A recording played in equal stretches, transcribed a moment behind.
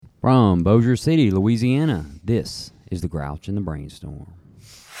From Bossier City, Louisiana, this is the Grouch and the Brainstorm.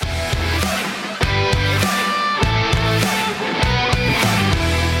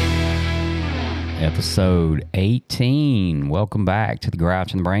 Episode 18. Welcome back to the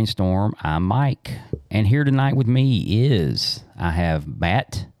Grouch and the Brainstorm. I'm Mike, and here tonight with me is I have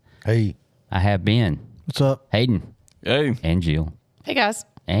Matt. Hey. I have Ben. What's up? Hayden. Hey. And Jill. Hey, guys.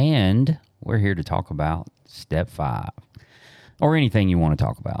 And we're here to talk about Step 5. Or anything you want to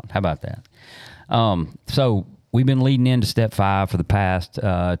talk about. How about that? So we've been leading into Step 5 for the past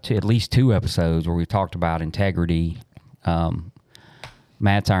at least 2 episodes where we've talked about integrity.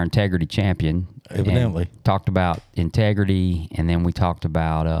 Matt's our integrity champion. Evidently. Talked about integrity, and then we talked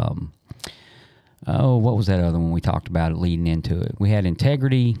about, what was that other one we talked about it leading into it? We had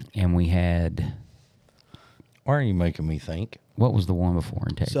integrity, and we had... Why are you making me think? What was the one before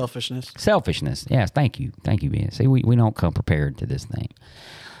integrity? Selfishness. Selfishness. Yes, thank you. Thank you, Ben. See, we don't come prepared to this thing.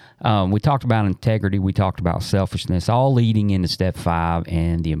 We talked about integrity. We talked about selfishness, all leading into Step 5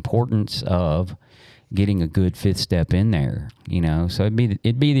 and the importance of getting a good 5th step in there. You know, so it'd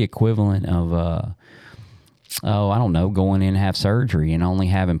be the equivalent of, I don't know, going in and have surgery and only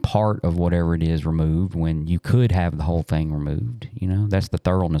having part of whatever it is removed when you could have the whole thing removed. You know, that's the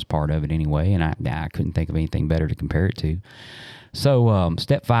thoroughness part of it anyway, and I couldn't think of anything better to compare it to. So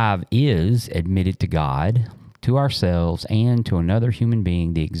Step 5 is admitted to God, to ourselves, and to another human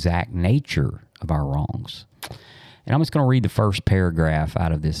being the exact nature of our wrongs. And I'm just going to read the first paragraph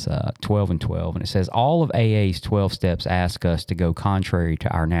out of this 12 and 12, and it says, all of AA's 12 steps ask us to go contrary to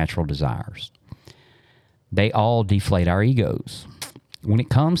our natural desires. They all deflate our egos. When it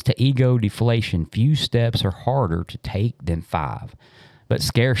comes to ego deflation, few steps are harder to take than 5. But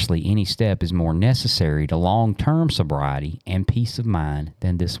scarcely any step is more necessary to long-term sobriety and peace of mind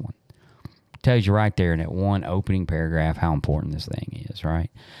than this one. It tells you right there in that one opening paragraph how important this thing is, right?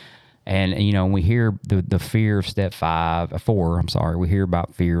 And, you know, we hear the fear of Step 4, we hear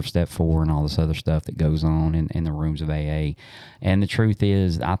about fear of Step 4 and all this other stuff that goes on in the rooms of AA. And the truth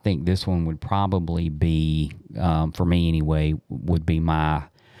is, I think this one would probably be, for me anyway, would be the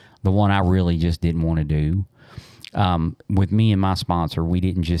one I really just didn't want to do. With me and my sponsor, we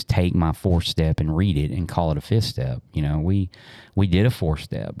didn't just take my 4th step and read it and call it a 5th step. You know, we did a 4th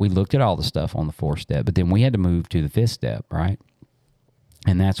step. We looked at all the stuff on the 4th step, but then we had to move to the 5th step, right?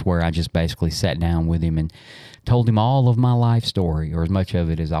 And that's where I just basically sat down with him and told him all of my life story, or as much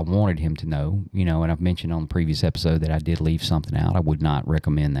of it as I wanted him to know. You know, and I've mentioned on the previous episode that I did leave something out. I would not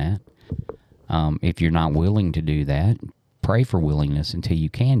recommend that. If you're not willing to do that, pray for willingness until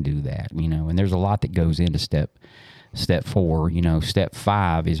you can do that, you know. And there's a lot that goes into step 4. You know, Step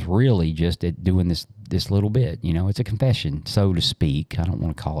 5 is really just at doing this little bit. You know, it's a confession, so to speak. I don't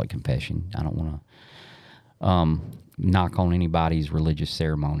want to call it confession. I don't want to knock on anybody's religious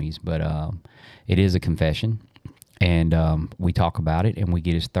ceremonies, but it is a confession, and we talk about it, and we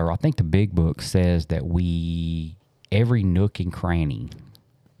get as thorough. I think the Big Book says that every nook and cranny,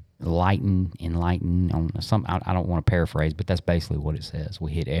 enlighten on some. I don't want to paraphrase, but that's basically what it says.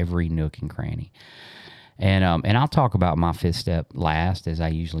 We hit every nook and cranny, and I'll talk about my 5th step last, as I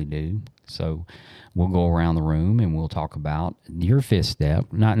usually do. So we'll go around the room and we'll talk about your 5th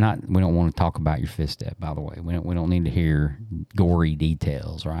step. Not. We don't want to talk about your 5th step, by the way. We don't need to hear gory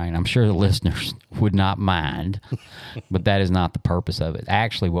details, right? I'm sure the listeners would not mind, but that is not the purpose of it.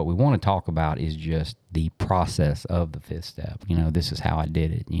 Actually, what we want to talk about is just the process of the 5th step. You know, this is how I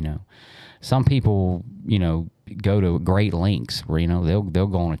did it. You know, some people, you know, go to great lengths where, you know, they'll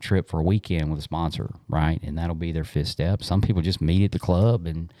go on a trip for a weekend with a sponsor, right? And that'll be their 5th step. Some people just meet at the club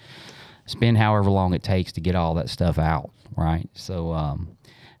and spend however long it takes to get all that stuff out, right? So,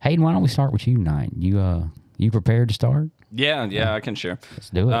 Hayden, why don't we start with you tonight? You prepared to start? Yeah, I can share. Let's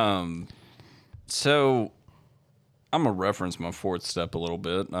do it. So I'm going to reference my 4th step a little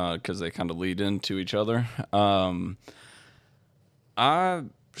bit because they kind of lead into each other. I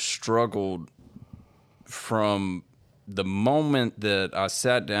struggled from the moment that I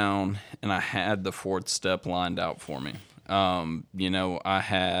sat down and I had the 4th step lined out for me. You know, I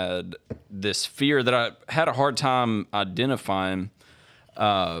had this fear that I had a hard time identifying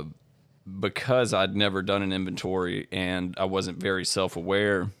because I'd never done an inventory and I wasn't very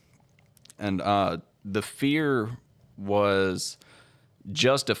self-aware. And the fear was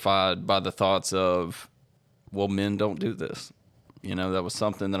justified by the thoughts of, well, men don't do this. You know, that was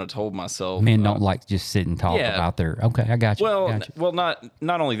something that I told myself. Men don't like just sit and talk about their. Okay, I got you. Well, not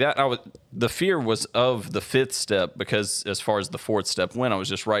only that. The fear was of the 5th step because as far as the 4th step went, I was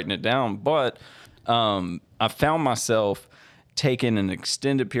just writing it down. But I found myself taking an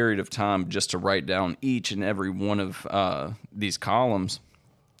extended period of time just to write down each and every one of these columns.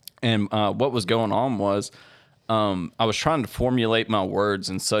 And what was going on was I was trying to formulate my words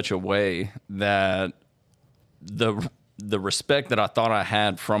in such a way that the respect that I thought I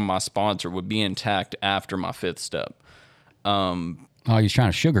had from my sponsor would be intact after my fifth step. Oh, he's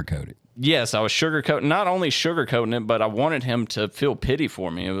trying to sugarcoat it. Yes, I was not only sugarcoating it, but I wanted him to feel pity for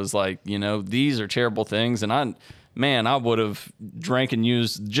me. It was like, these are terrible things. And I would have drank and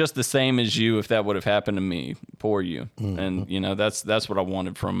used just the same as you if that would have happened to me. Poor you. And, that's what I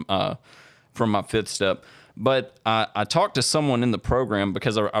wanted from my fifth step. But I talked to someone in the program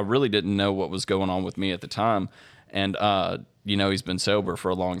because I really didn't know what was going on with me at the time. And, he's been sober for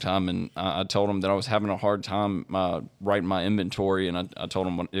a long time. And I told him that I was having a hard time writing my inventory. And I told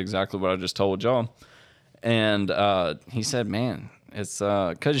him exactly what I just told y'all. And he said, man, it's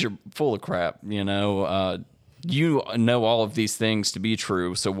because you're full of crap. You know all of these things to be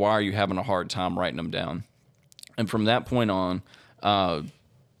true. So why are you having a hard time writing them down? And from that point on, I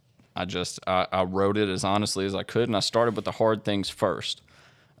wrote it as honestly as I could. And I started with the hard things first.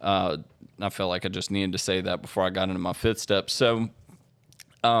 I felt like I just needed to say that before I got into my fifth step. So,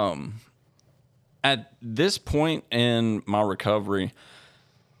 at this point in my recovery,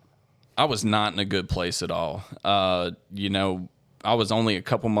 I was not in a good place at all. I was only a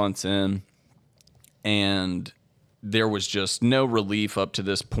couple months in, and there was just no relief up to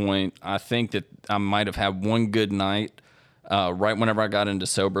this point. I think that I might have had one good night right whenever I got into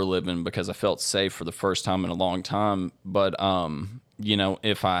sober living because I felt safe for the first time in a long time. But,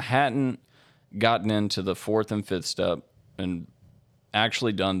 if I hadn't gotten into the fourth and fifth step and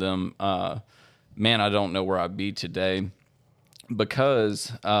actually done them, man, I don't know where I'd be today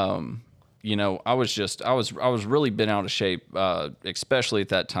because, I was really been out of shape, especially at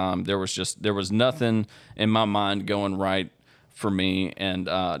that time. There was nothing in my mind going right for me, and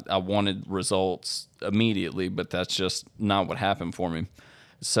I wanted results immediately, but that's just not what happened for me.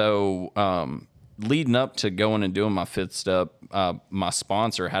 So, leading up to going and doing my fifth step, my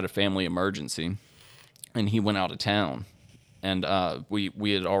sponsor had a family emergency, and he went out of town, and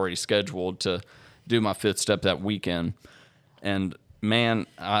we had already scheduled to do my fifth step that weekend. And man,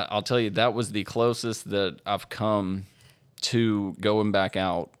 I'll tell you, that was the closest that I've come to going back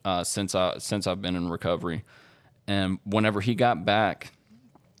out since I've been in recovery. And whenever he got back,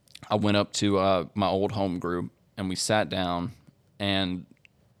 I went up to my old home group, and we sat down, and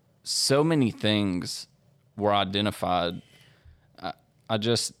so many things were identified.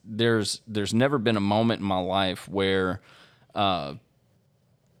 There's never been a moment in my life where there's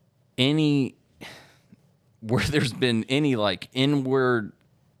been any like inward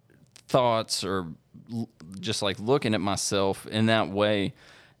thoughts or just like looking at myself in that way.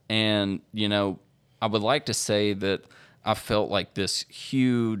 And, I would like to say that I felt like this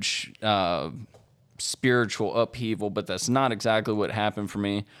huge spiritual upheaval, but that's not exactly what happened for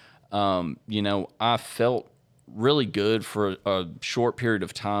me. I felt really good for a short period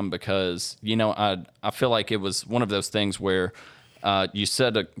of time because, I feel like it was one of those things where you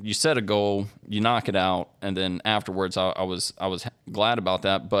set a goal, you knock it out, and then afterwards I was glad about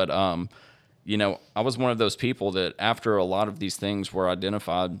that. But I was one of those people that after a lot of these things were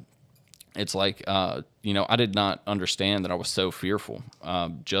identified, it's like I did not understand that I was so fearful.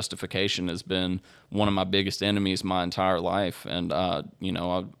 Justification has been one of my biggest enemies my entire life, and I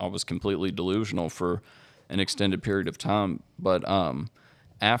was completely delusional for an extended period of time. But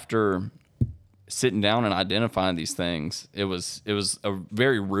after sitting down and identifying these things, it was a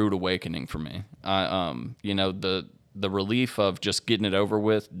very rude awakening for me. The relief of just getting it over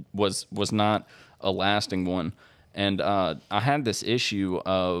with was not a lasting one. And I had this issue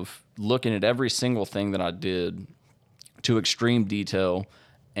of looking at every single thing that I did to extreme detail.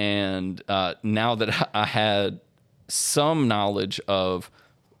 And now that I had some knowledge of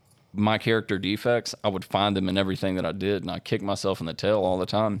my character defects, I would find them in everything that I did, and I kicked myself in the tail all the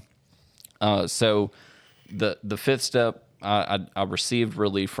time. So the fifth step, I received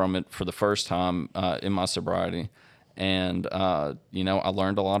relief from it for the first time in my sobriety. And, I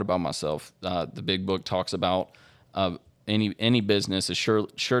learned a lot about myself. The big book talks about any business is sure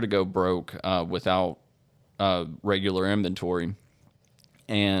to go broke without regular inventory.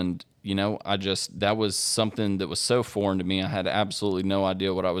 And, that was something that was so foreign to me. I had absolutely no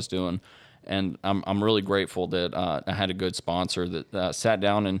idea what I was doing. And I'm really grateful that I had a good sponsor that sat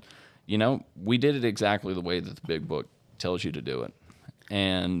down and, we did it exactly the way that the big book tells you to do it.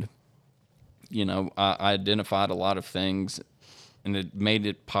 And, I identified a lot of things, and it made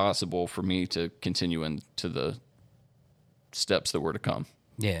it possible for me to continue into the steps that were to come.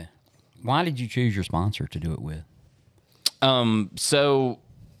 Yeah. Why did you choose your sponsor to do it with? So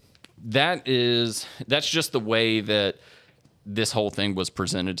that's just the way that this whole thing was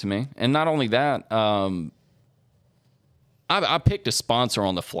presented to me. And not only that, I picked a sponsor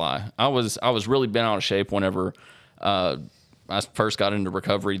on the fly. I was really bent out of shape whenever I first got into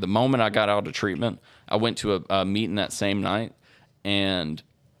recovery. The moment I got out of treatment, I went to a meeting that same night, and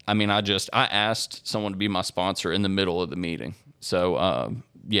I mean, I asked someone to be my sponsor in the middle of the meeting. So I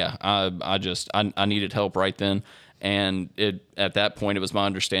needed help right then, and at that point, it was my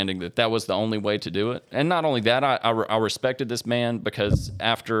understanding that was the only way to do it. And not only that, I respected this man because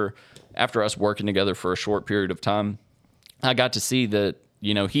after us working together for a short period of time, I got to see that,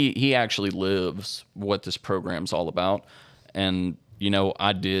 you know, he actually lives what this program's all about. And, you know,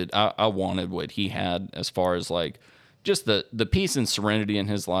 I wanted what he had as far as like just the peace and serenity in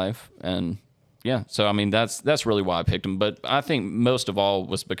his life. And yeah, so I mean, that's really why I picked him. But I think most of all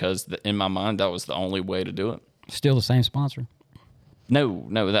was because in my mind, that was the only way to do it. Still the same sponsor? No,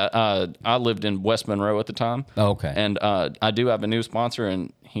 that I lived in West Monroe at the time. Oh, okay. And I do have a new sponsor,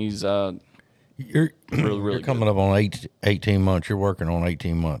 and he's You're really you're coming up on 18 months. You're working on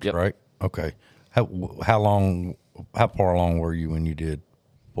 18 months, Yep. right? Okay. How far along were you when you did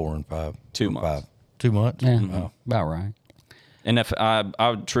 4 and 5? 2 months. 2 months? Yeah, Oh. about right. And if I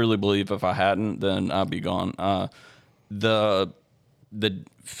would truly believe if I hadn't, then I'd be gone. The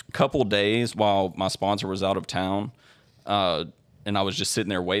couple days while my sponsor was out of town, and I was just sitting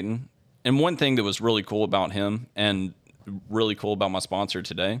there waiting. And one thing that was really cool about him and really cool about my sponsor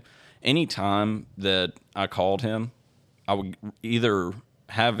today, anytime that I called him, I would either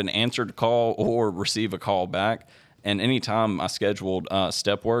have an answered call or receive a call back. And anytime I scheduled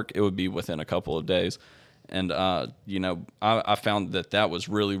step work, it would be within a couple of days. And, you know, I found that was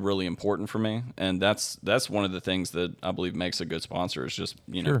really, really important for me. And that's one of the things that I believe makes a good sponsor is just,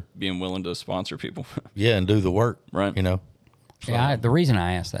 you know, Sure. being willing to sponsor people. Yeah, and do the work. Right. You know? Yeah, the reason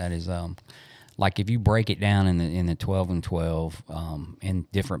I ask that is, like if you break it down in the 12 and 12 in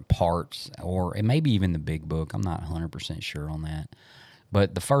different parts, or it maybe even the big book, I'm not 100% sure on that.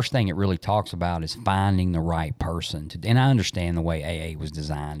 But the first thing it really talks about is finding the right person. And I understand the way AA was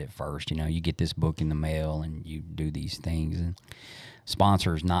designed at first. You know, you get this book in the mail and you do these things. And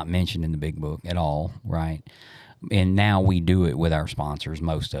sponsor is not mentioned in the big book at all, right? And now we do it with our sponsors.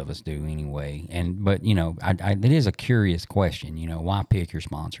 Most of us do anyway. But you know, it is a curious question. You know, why pick your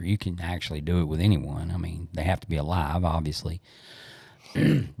sponsor? You can actually do it with anyone. I mean, they have to be alive, obviously.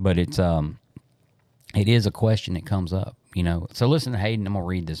 But it is a question that comes up. You know, so listen to Hayden. I'm gonna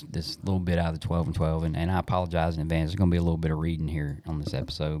read this little bit out of the 12 and 12, and I apologize in advance. There's gonna be a little bit of reading here on this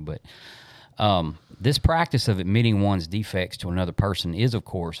episode, but this practice of admitting one's defects to another person is, of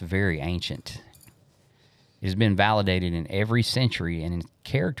course, very ancient. It has been validated in every century and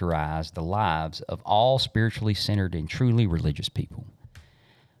characterized the lives of all spiritually centered and truly religious people.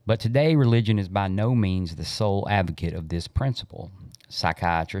 But today, religion is by no means the sole advocate of this principle.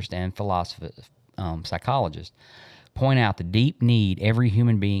 Psychiatrists and psychologists point out the deep need every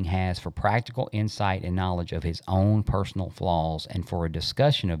human being has for practical insight and knowledge of his own personal flaws and for a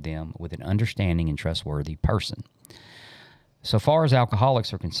discussion of them with an understanding and trustworthy person. So far as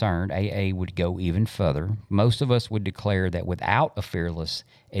alcoholics are concerned, AA would go even further. Most of us would declare that without a fearless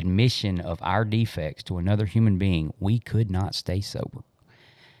admission of our defects to another human being, we could not stay sober.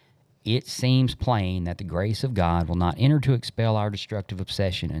 It seems plain that the grace of God will not enter to expel our destructive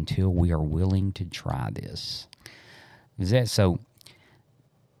obsession until we are willing to try this. Is that so?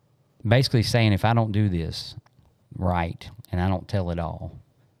 Basically saying if I don't do this right and I don't tell it all,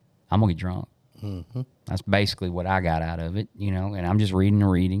 I'm going to get drunk. Mm-hmm. That's basically what I got out of it, you know, and I'm just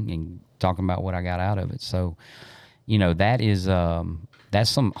reading and talking about what I got out of it. So, you know, that is, that's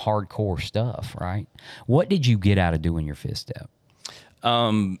some hardcore stuff, right? What did you get out of doing your fifth step?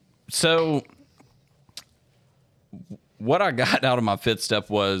 So what I got out of my fifth step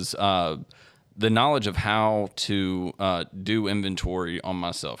was, the knowledge of how to do inventory on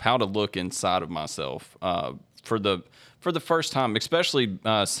myself, how to look inside of myself for the first time, especially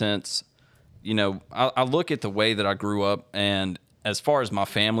since, you know, I look at the way that I grew up, and as far as my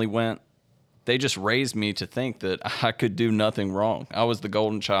family went, they just raised me to think that I could do nothing wrong. I was the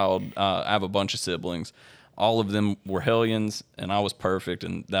golden child. I have a bunch of siblings. All of them were hellions, and I was perfect,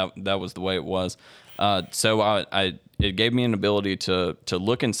 and that was the way it was. So it gave me an ability to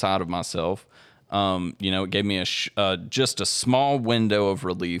look inside of myself. You know, it gave me just a small window of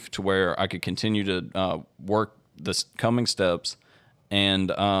relief to where I could continue to work the coming steps.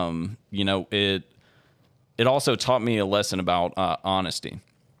 And, you know, it also taught me a lesson about honesty,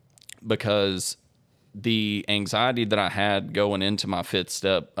 because the anxiety that I had going into my fifth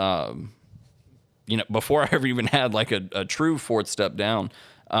step, you know, before I ever even had like a true fourth step down,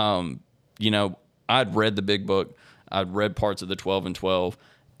 you know, I'd read the big book. I'd read parts of the 12 and 12,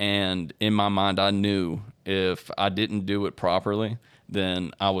 and in my mind, I knew if I didn't do it properly,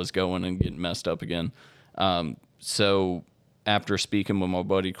 then I was going and getting messed up again. So after speaking with my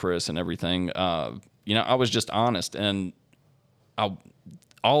buddy Chris and everything, I was just honest, and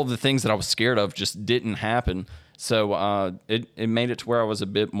all of the things that I was scared of just didn't happen. So it made it to where I was a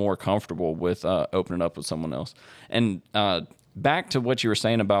bit more comfortable with opening up with someone else. And back to what you were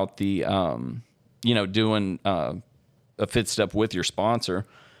saying about the, doing a fifth step with your sponsor.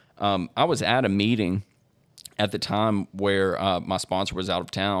 I was at a meeting at the time where my sponsor was out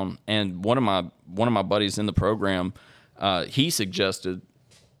of town, and one of my buddies in the program, he suggested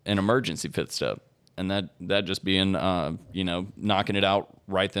an emergency fifth step, and that just being knocking it out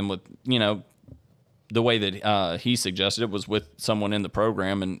right then with the way that he suggested it was with someone in the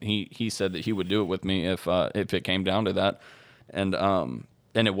program, and he said that he would do it with me if it came down to that, and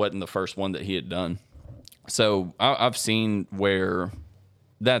it wasn't the first one that he had done. So I've seen where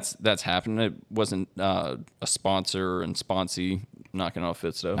that's happened. It wasn't a sponsor and sponsee knocking off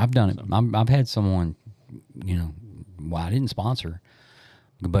fifth step. I've done it. I've had someone, I didn't sponsor,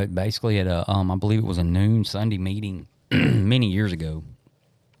 but basically at a I believe it was a noon Sunday meeting many years ago.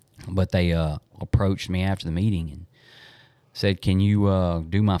 But they approached me after the meeting and said, "Can you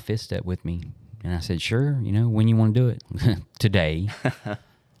do my fifth step with me?" And I said, "Sure. When you want to do it?" Today.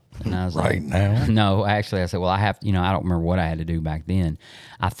 And I was right now? No, actually, I said, "Well, I have. I don't remember what I had to do back then.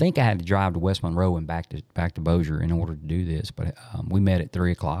 I think I had to drive to West Monroe and back to Bossier in order to do this. But we met at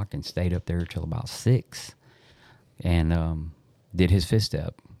 3:00 and stayed up there till about 6, and did his fifth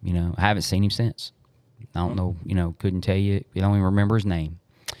step. I haven't seen him since. I don't know. Couldn't tell you. I don't even remember his name.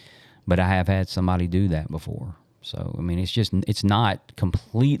 But I have had somebody do that before. So, it's not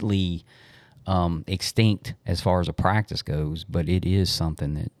completely extinct as far as a practice goes, but it is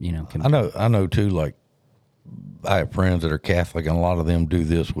something that, can... I know too, like, I have friends that are Catholic, and a lot of them do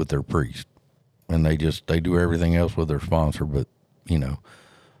this with their priest. And they do everything else with their sponsor, but,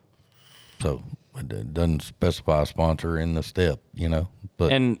 so it doesn't specify a sponsor in the step,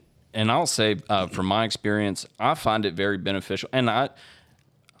 but... And I'll say, from my experience, I find it very beneficial. And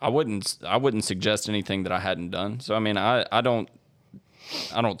I wouldn't suggest anything that I hadn't done. So I don't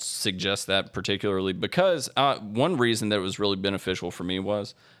suggest that particularly because one reason that it was really beneficial for me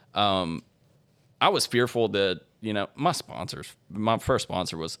was I was fearful that my first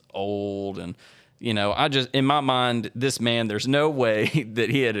sponsor was old, and I just, in my mind, this man, there's no way that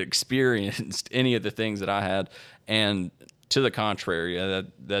he had experienced any of the things that I had, and to the contrary,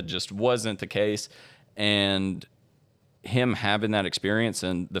 that just wasn't the case. And him having that experience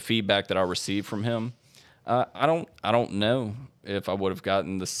and the feedback that I received from him, I don't know if I would have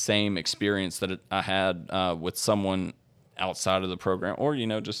gotten the same experience that I had with someone outside of the program, or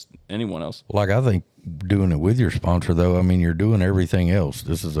just anyone else. Like, I think doing it with your sponsor, though, you're doing everything else.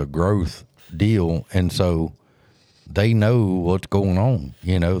 This is a growth deal, and so they know what's going on.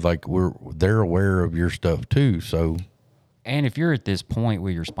 Like they're aware of your stuff too. So, and if you're at this point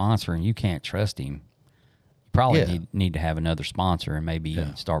with your sponsor and you can't trust him, probably need to have another sponsor and maybe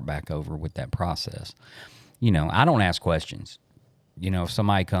start back over with that process. I don't ask questions. If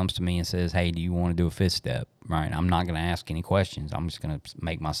somebody comes to me and says, "Hey, do you want to do a fifth step?" Right, I'm not going to ask any questions. I'm just going to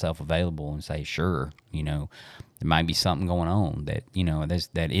make myself available and say, "Sure." There might be something going on that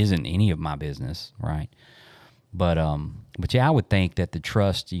that isn't any of my business, right? But yeah, I would think that the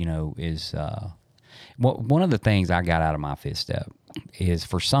trust, is one of the things I got out of my fifth step is,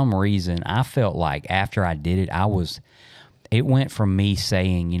 for some reason, I felt like after I did it, it went from me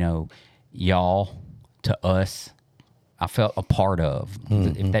saying, y'all to us, I felt a part of.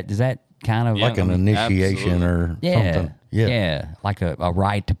 Mm-hmm. Does that kind of... Like an initiation or something? Yeah, like a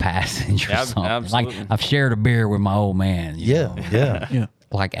rite to passage or something. Absolutely. Like I've shared a beer with my old man. Yeah.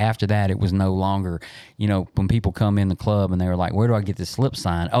 Like after that, it was no longer, when people come in the club and they were like, "Where do I get this slip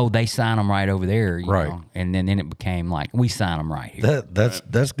signed?" "Oh, they sign them right over there." You know? And then it became like, "We sign them right here."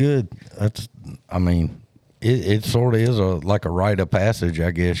 That's good. It sort of is like a rite of passage,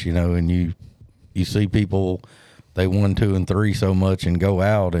 I guess, and you see people, they 1, 2, and 3 so much and go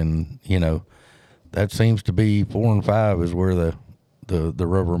out, and, that seems to be 4 and 5 is where the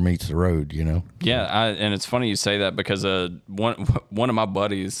rubber meets the road, Yeah, and it's funny you say that because one of my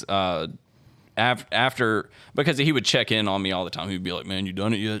buddies, after, because he would check in on me all the time, he'd be like, "Man, you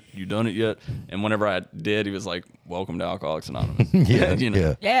done it yet? You done it yet?" And whenever I did, he was like, "Welcome to Alcoholics Anonymous."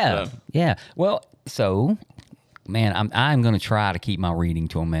 Yeah. Well, so, man, I'm going to try to keep my reading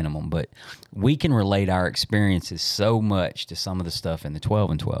to a minimum, but we can relate our experiences so much to some of the stuff in the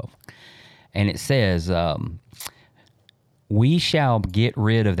 12 and 12. And it says, we shall get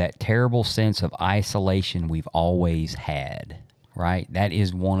rid of that terrible sense of isolation we've always had, right? That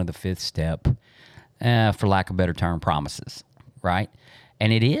is one of the fifth step, for lack of a better term, promises, right?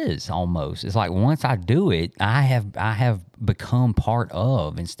 And it is almost. It's like once I do it, I have become part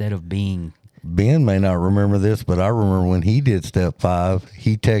of instead of being. Ben may not remember this, but I remember when he did step 5,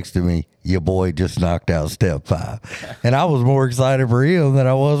 he texted me, "Your boy just knocked out step 5." And I was more excited for him than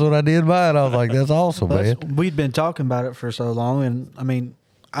I was when I did mine. I was like, that's awesome, man. We'd been talking about it for so long, and I mean,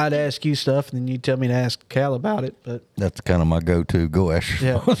 I'd ask you stuff, and then you'd tell me to ask Cal about it. But That's kind of my go-to. Go ask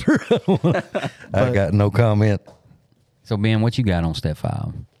your Yeah. sponsor. I got no comment. So, Ben, what you got on step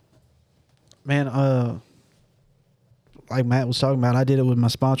 5? man, like Matt was talking about, I did it with my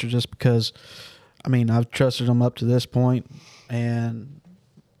sponsor just because, I mean, I've trusted him up to this point, and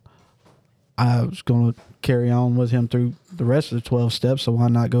I was going to carry on with him through the rest of the 12 steps, so why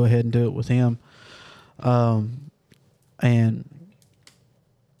not go ahead and do it with him? But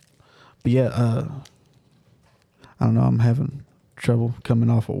yeah, I don't know, I'm having trouble coming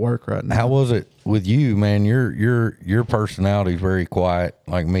off of work right now. How was it with you, man? Your personality is very quiet.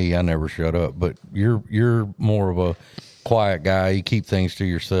 Like me, I never shut up, but you're more of a quiet guy. You keep things to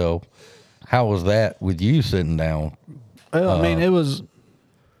yourself. How was that with you sitting down? Well, I mean, it was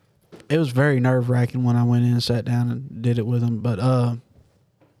very nerve wracking when I went in and sat down and did it with him. But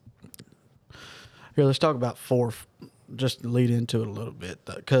here, let's talk about 4, just to lead into it a little bit,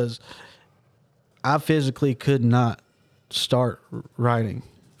 because I physically could not start writing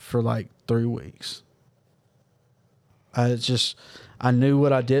for like 3 weeks. I knew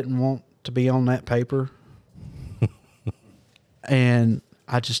what I didn't want to be on that paper, and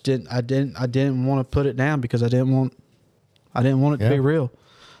I didn't want to put it down because I didn't want it to be real,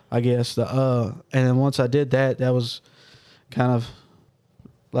 I guess. And then once I did that, that was kind of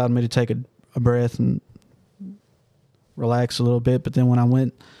allowed me to take a breath and relax a little bit. But then when I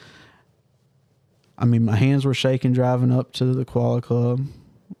went, I mean, my hands were shaking driving up to the Koala Club.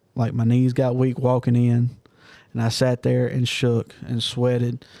 Like, my knees got weak walking in, and I sat there and shook and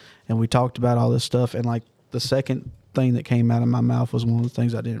sweated, and we talked about all this stuff. And like, the second thing that came out of my mouth was one of the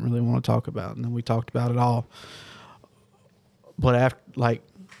things I didn't really want to talk about, and then we talked about it all. But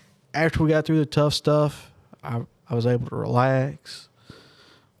after we got through the tough stuff, I was able to relax.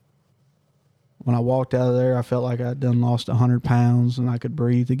 When I walked out of there, I felt like I'd done lost 100 pounds and I could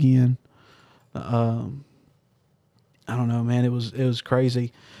breathe again. I don't know, man. It was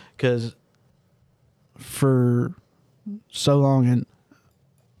crazy because for so long, and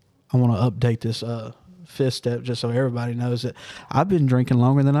I want to update this 5th step just so everybody knows that I've been drinking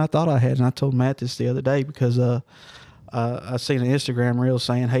longer than I thought I had. And I told Matt this the other day because I seen an Instagram reel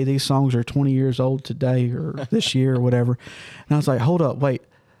saying, "Hey, these songs are 20 years old today or this year or whatever." And I was like, hold up, wait.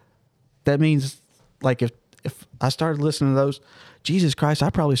 That means, like, if I started listening to those, Jesus Christ, I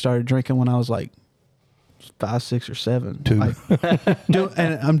probably started drinking when I was like 5, 6, or 7. 2. Like,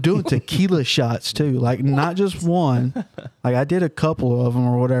 and I'm doing tequila shots too, like not just one. Like, I did a couple of them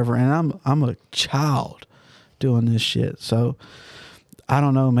or whatever, and I'm a child doing this shit. So I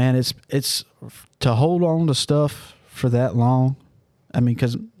don't know, man. It's to hold on to stuff for that long. I mean,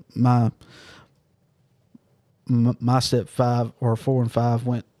 because my step 5 or 4 and 5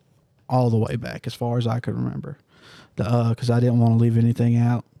 went all the way back as far as I could remember, because I didn't want to leave anything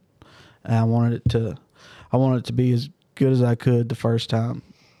out, and I wanted it to be as good as I could the first time.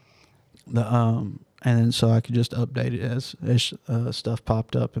 And then so I could just update it as stuff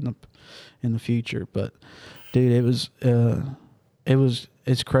popped up in the future. But dude,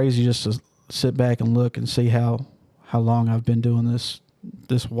 it's crazy just to sit back and look and see how long I've been doing this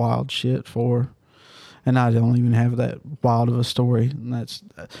wild shit for, and I don't even have that wild of a story. And that's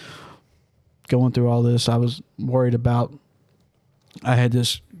going through all this. I was worried about. I had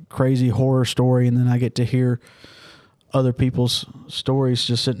this crazy horror story, and then I get to hear other people's stories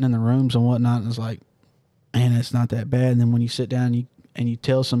just sitting in the rooms and whatnot, and it's like, man, it's not that bad. And then when you sit down and you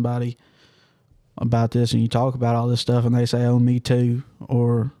tell somebody about this and you talk about all this stuff, and they say, "Oh, me too,"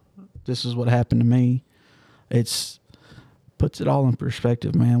 or "This is what happened to me," it's puts it all in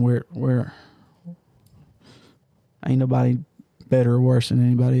perspective, man. We're ain't nobody better or worse than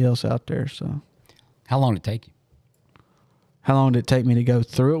anybody else out there. So, How long did it take you? how long did it take me to go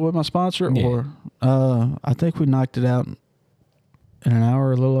through it with my sponsor? Yeah. Or I think we knocked it out in an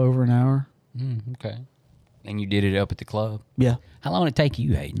hour, a little over an hour. Okay. And you did it up at the club? Yeah. How long did it take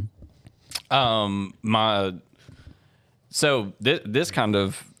you, Hayden? So this kind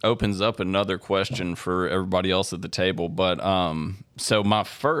of opens up another question for everybody else at the table. But so my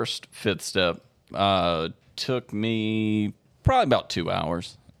first 5th step took me probably about 2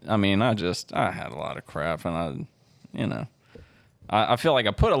 hours. I mean, I had a lot of crap, and I feel like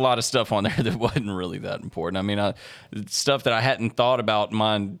I put a lot of stuff on there that wasn't really that important. I mean, stuff that I hadn't thought about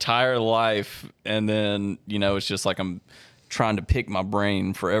my entire life, and then it's just like I'm trying to pick my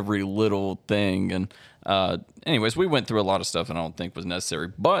brain for every little thing. And anyways, we went through a lot of stuff that I don't think was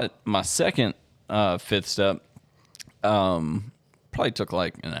necessary. But my second fifth step probably took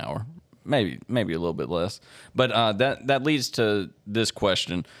like an hour, maybe a little bit less. But that leads to this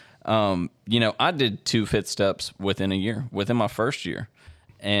question. I did 2 fifth steps within a year, within my first year.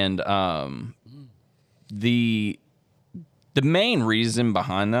 And the main reason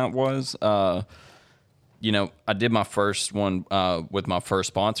behind that was I did my first one with my first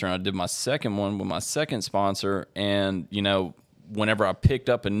sponsor, and I did my second one with my second sponsor. And, whenever I picked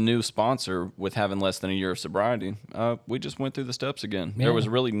up a new sponsor with having less than a year of sobriety, we just went through the steps again. Yeah. There was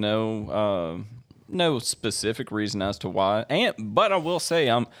really no specific reason as to why. But I will say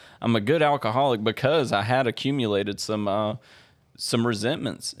I'm a good alcoholic because I had accumulated some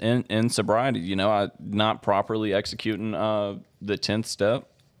resentments in sobriety. I not properly executing the 10th step.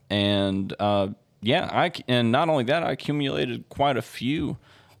 And, and not only that, I accumulated quite a few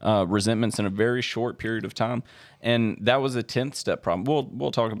resentments in a very short period of time, and that was a 10th step problem.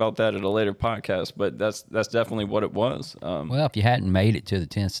 We'll talk about that at a later podcast, but that's definitely what it was. Well, if you hadn't made it to the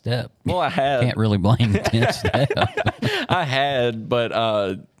 10th step, I had. Can't really blame the 10th step. I had, but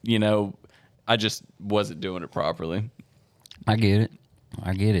I just wasn't doing it properly. I get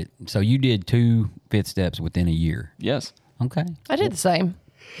it. So you did 2 fifth steps within a year. Yes. Okay. I did the same.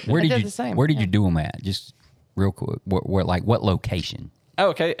 Where did you do them at? Just real quick. What location?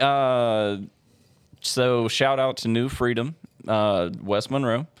 Okay. So shout out to New Freedom, West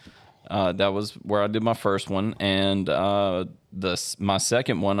Monroe. That was where I did my first one, and my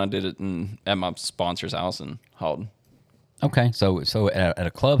second one I did it at my sponsor's house in Halton. Okay, so at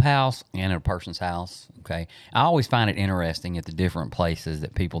a clubhouse and at a person's house. Okay, I always find it interesting at the different places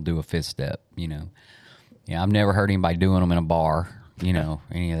that people do a fifth step. Yeah, I've never heard anybody doing them in a bar.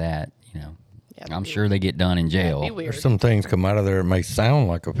 Any of that. Yeah, I'm sure they get done in jail. There's some things come out of there that may sound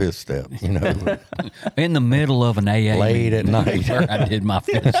like a fifth step. In the middle of an AA late at night, where I did my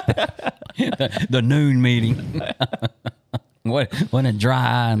fifth step. the noon meeting. Wasn't a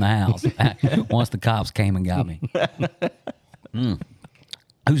dry eye in the house once the cops came and got me.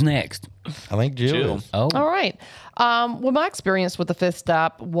 Who's next? I think Jill is. Oh, all right. Well, my experience with the fifth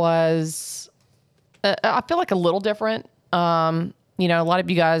step was, I feel like a little different. A lot of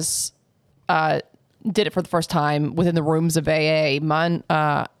you guys did it for the first time within the rooms of AA. Mine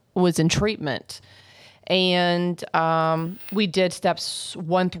was in treatment. And we did steps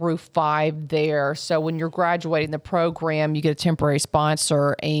 1 through 5 there. So when you're graduating the program, you get a temporary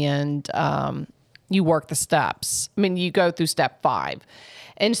sponsor and you work the steps. I mean, you go through step 5.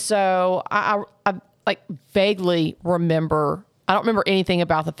 And so I like vaguely remember, I don't remember anything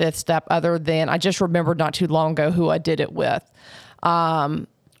about the fifth step other than I just remembered not too long ago who I did it with. But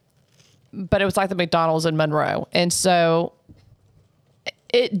it was like the McDonald's in Monroe. And so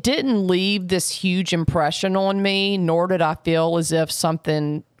it didn't leave this huge impression on me, nor did I feel as if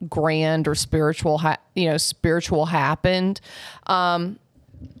something grand or spiritual happened.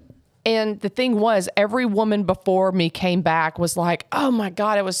 And the thing was, every woman before me came back was like, oh my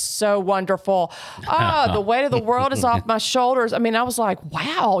God, it was so wonderful. Oh, the weight of the world is off my shoulders. I mean, I was like,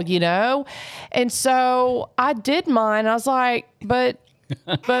 wow, And so I did mine. I was like, but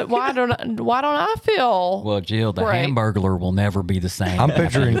why don't I feel? Well, Jill, the great? Hamburglar will never be the same. I'm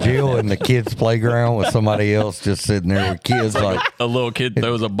picturing Jill in the kids' playground with somebody else just sitting there with kids like a little kid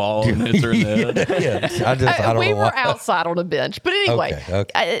throws a ball and hits her in the head. Yeah, I don't we know were why. outside on a bench, but anyway,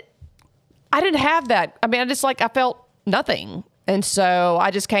 Okay. I didn't have that. I mean, I felt nothing, and so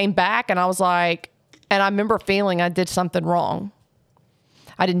I just came back, and I was like, and I remember feeling I did something wrong.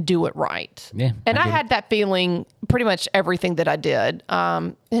 I didn't do it right. Yeah, and I had that feeling pretty much everything that I did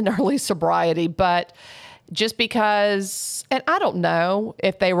in early sobriety, but just because, and I don't know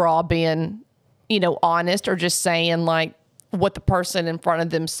if they were all being, honest or just saying like what the person in front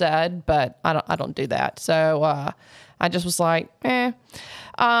of them said, but I don't do that. So I just was like, When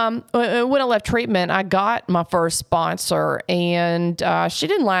I left treatment, I got my first sponsor, and she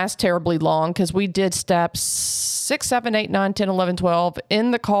didn't last terribly long because we did steps 6, 7, 8, 9, 10, 11, 12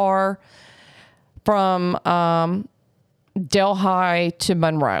 in the car from Delhi to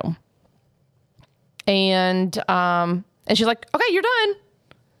Monroe. And she's like, okay, you're done.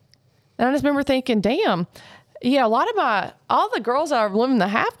 And I just remember thinking, damn. Yeah, all the girls that are living in the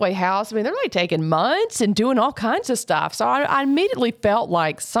halfway house, I mean, they're like taking months and doing all kinds of stuff. So I immediately felt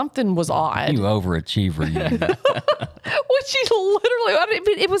like something was odd. You overachiever, you. Which she literally,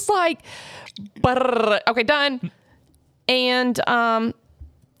 it was like, okay, done. And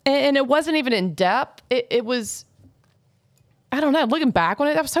it wasn't even in depth. It was, I don't know, looking back on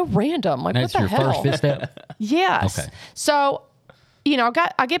it, that was so random. Like, That's what the your hell? first fifth step? Yes. Okay. So,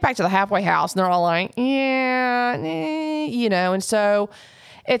 I get back to the halfway house and they're all like, yeah, and so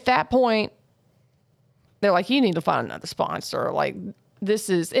at that point, they're like, you need to find another sponsor. Like, this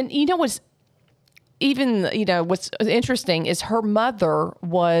is, and what's even, what's interesting is her mother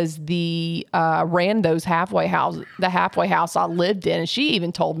was ran the halfway house I lived in. And she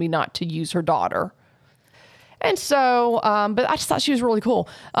even told me not to use her daughter. And so, but I just thought she was really cool.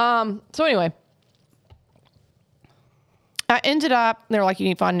 So anyway, I ended up, they were like, you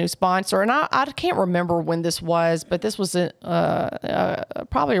need to find a new sponsor. And I can't remember when this was, but this was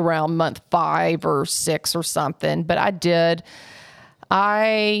probably around month 5 or 6 or something. But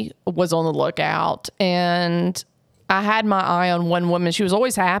I was on the lookout, and I had my eye on one woman. She was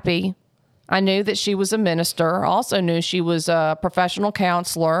always happy. I knew that she was a minister. I also knew she was a professional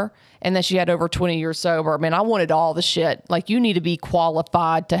counselor and that she had over 20 years sober. I mean, I wanted all the shit. Like, you need to be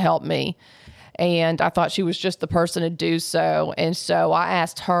qualified to help me. And I thought she was just the person to do so. And so I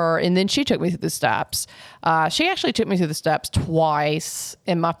asked her, and then she took me through the steps. She actually took me through the steps twice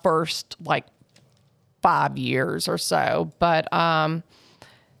in my first, 5 years or so. But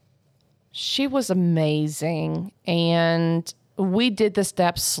she was amazing. And we did the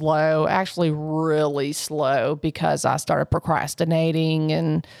steps slow, actually really slow, because I started procrastinating,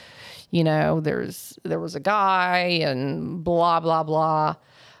 and, there was a guy and blah, blah, blah.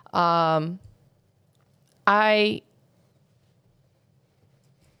 I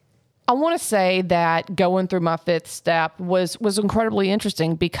want to say that going through my 5th step was incredibly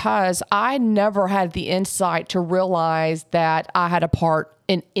interesting, because I never had the insight to realize that I had a part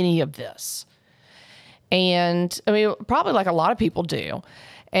in any of this. And I mean, probably like a lot of people do.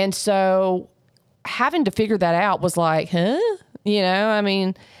 And so having to figure that out was like, huh? I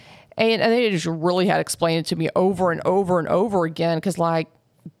mean, and they just really had to explain it to me over and over and over again, because I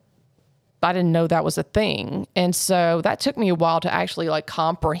didn't know that was a thing. And so that took me a while to actually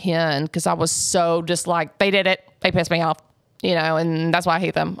comprehend, because I was so just like, they did it, they pissed me off, and that's why I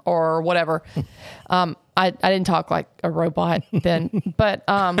hate them or whatever. I didn't talk like a robot then, but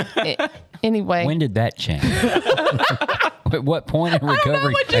anyway. When did that change? At what point in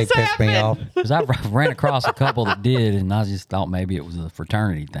recovery? They pissed me off. Because I ran across a couple that did, and I just thought maybe it was a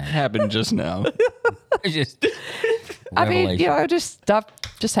fraternity thing. Happened just now. It's just I mean, revelation. just stuff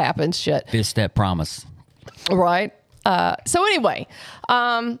just happens, shit. 5th step promise. Right. So anyway,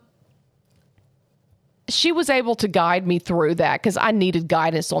 she was able to guide me through that, because I needed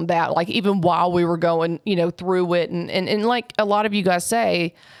guidance on that. Like, even while we were going, through it, and like a lot of you guys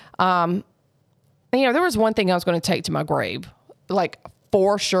say, there was one thing I was going to take to my grave,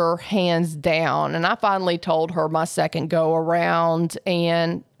 for sure, hands down. And I finally told her my second go around,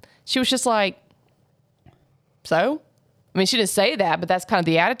 and she was just like, so? I mean, she didn't say that, but that's kind of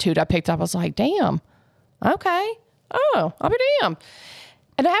the attitude I picked up. I was like, damn, okay. Oh, I'll be damned.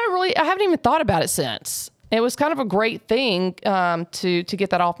 And I haven't even thought about it since. It was kind of a great thing to get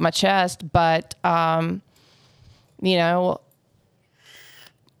that off my chest. But,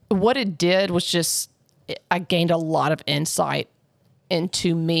 what it did was just, I gained a lot of insight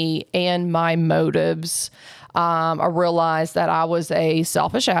into me and my motives. I realized that I was a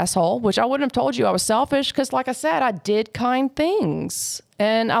selfish asshole, which I wouldn't have told you I was selfish, because, like I said, I did kind things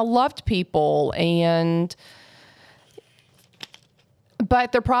and I loved people,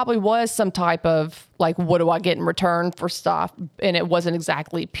 but there probably was some type of what do I get in return for stuff? And it wasn't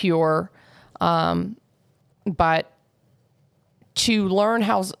exactly pure. But to learn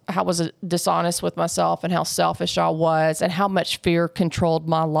how I was dishonest with myself and how selfish I was and how much fear controlled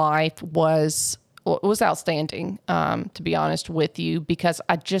my life was outstanding, to be honest with you, because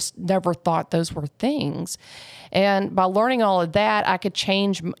I just never thought those were things. And by learning all of that, I could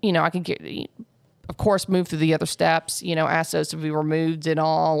change, I could get, of course, move through the other steps, ask those to be removed and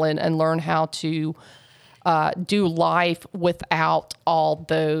all, and learn how to do life without all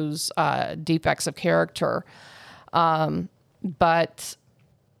those defects of character. But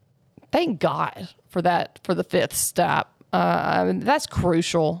thank God for that, for the 5th step. That's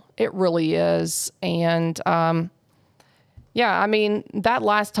crucial. It really is. And, yeah, I mean, that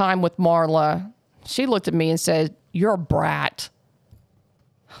last time with Marla, she looked at me and said, "You're a brat."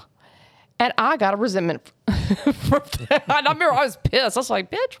 And I got a resentment for that. I remember I was pissed. I was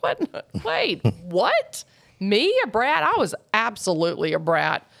like, bitch, what? Wait, what? Me, a brat? I was absolutely a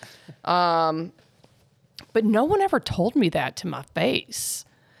brat. But no one ever told me that to my face.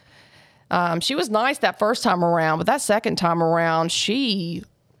 She was nice that first time around, but that second time around, she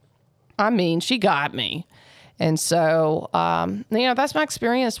got me. And so, that's my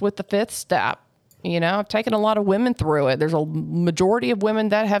experience with the fifth step. I've taken a lot of women through it. There's a majority of women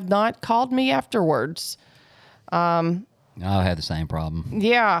that have not called me afterwards. I had the same problem.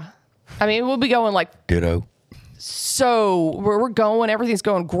 Yeah. I mean, we'll be going like, Ditto. so we're going, everything's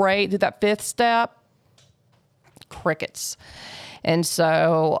going great. Did that fifth step, crickets. And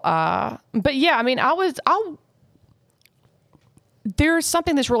so, but yeah, I mean, there's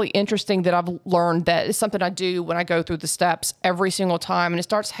something that's really interesting that I've learned that is something I do when I go through the steps every single time. And it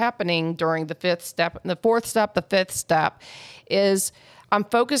starts happening during the fifth step, the fourth step, the fifth step is I'm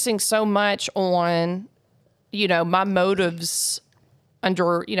focusing so much on, my motives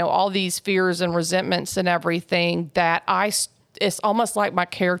under, all these fears and resentments and everything that it's almost like my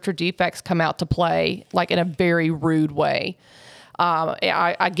character defects come out to play, like in a very rude way.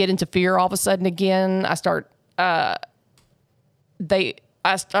 I get into fear all of a sudden again. I start, I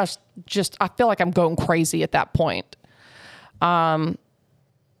feel like I'm going crazy at that point.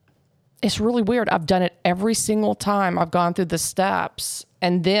 It's really weird. I've done it every single time I've gone through the steps.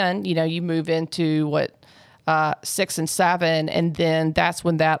 And then, you move into 6 and 7. And then that's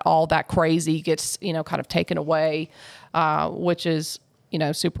when all that crazy gets, kind of taken away, which is,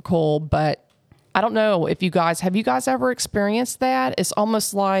 super cool. But I don't know if have you guys ever experienced that? It's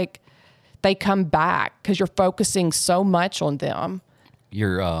almost like they come back because you're focusing so much on them.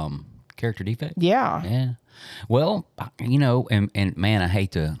 Your character defect? Yeah. Yeah. Well, and man, I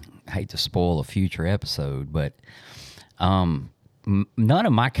hate to spoil a future episode, but none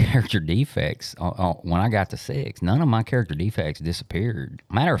of my character defects when I got to 6, none of my character defects disappeared.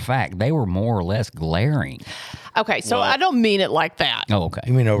 Matter of fact, they were more or less glaring. Okay, so I don't mean it like that. Oh, okay.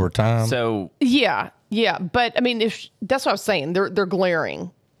 You mean over time? So Yeah, but I mean, if that's what I was saying, they're glaring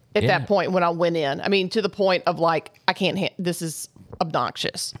at that point when I went in. I mean, to the point of like, I can't. This is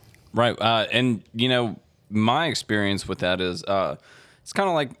obnoxious. right, and my experience with that is it's kind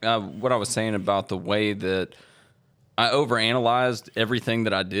of like what I was saying about the way that I overanalyzed everything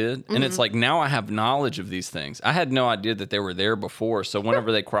that I did. And it's like, now I have knowledge of these things. I had no idea that they were there before. So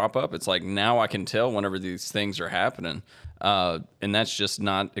whenever they crop up, it's like, now I can tell whenever these things are happening. And that's just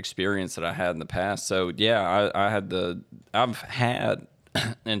not experience that I had in the past. So yeah, I've had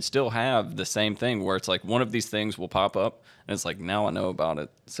and still have the same thing where it's like one of these things will pop up and it's like, now I know about it.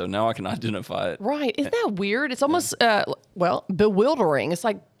 So now I can identify it. Right. Isn't that weird? It's almost, bewildering. It's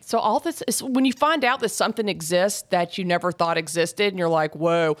like, so all this is when you find out that something exists that you never thought existed and you're like,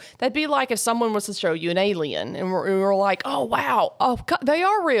 whoa, that'd be like if someone was to show you an alien and we're like, oh, wow. Oh, God, they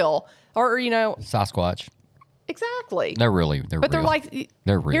are real. Or, Sasquatch. Exactly. They're real. But they're like,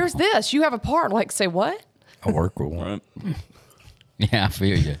 they're real. Here's this. You have a part. Like, say what? I work with one. Right. Yeah, I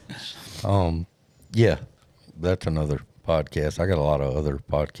feel you. Yeah, that's another podcast. I got a lot of other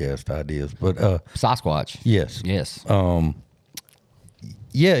podcast ideas, but Sasquatch. yes. Yeah.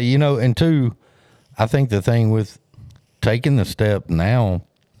 Yeah, and two, I think the thing with taking the step now,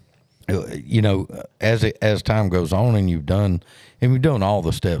 as time goes on and you've done all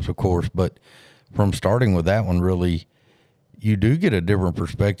the steps, of course, but from starting with that one, really, you do get a different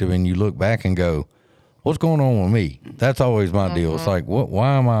perspective and you look back and go, what's going on with me? That's always my deal. It's like,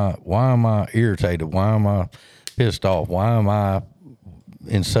 why am I irritated? Why am I pissed off? Why am I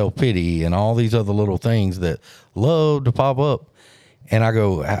in self-pity and all these other little things that love to pop up? And I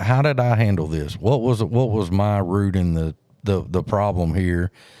go, how did I handle this? What was my root in the problem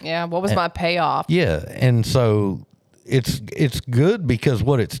here? Yeah. What was my payoff? Yeah. And so it's good because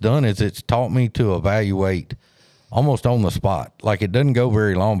what it's done is it's taught me to evaluate almost on the spot. Like, it doesn't go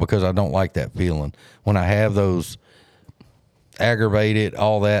very long because I don't like that feeling. When I have those aggravated,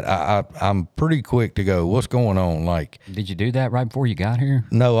 all that, I'm pretty quick to go, what's going on? Like, Did you do that right before you got here?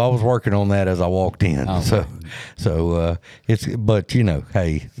 no, I was working on that as I walked in. Oh, So but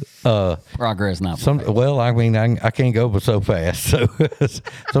hey, Progress not. I can't go but so fast. So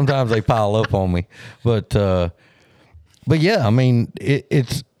sometimes they pile up on me, but yeah, I mean,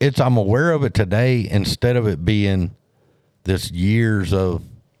 it's I'm aware of it today instead of it being this years of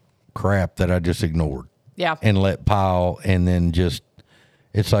crap that I just ignored. Yeah. And let pile, and then just,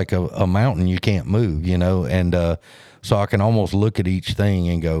 it's like a mountain you can't move, and so I can almost look at each thing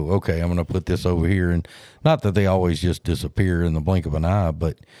and go, okay, I'm going to put this over here. And not that they always just disappear in the blink of an eye,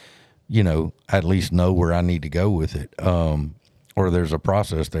 but, at least know where I need to go with it. Or there's a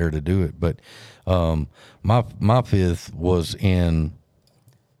process there to do it. But my fifth was in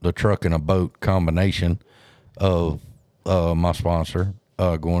the truck and a boat combination of my sponsor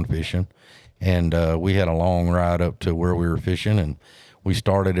going fishing. And we had a long ride up to where we were fishing, and we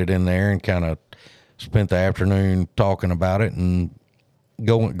started it in there and kind of spent the afternoon talking about it. And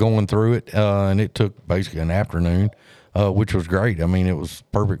going through it, and it took basically an afternoon, which was great. I mean, it was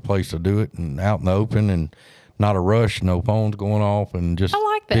perfect place to do it, and out in the open, and not a rush, no phones going off, and just I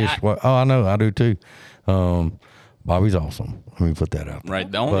like that. Oh, I know, I do too. Bobby's awesome. Let me put that out there.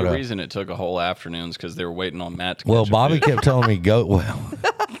 Right. The only reason it took a whole afternoon is because they were waiting on Matt to Well, catch a Bobby fish. kept telling me, go. Well,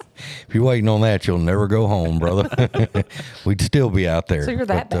 if you're waiting on that, you'll never go home, brother. We'd still be out there. So you're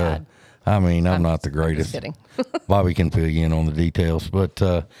that bad. I mean, I'm not the I'm greatest. just kidding. Bobby can fill you in on the details, but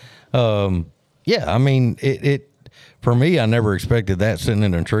yeah, I mean, it for me, I never expected that sitting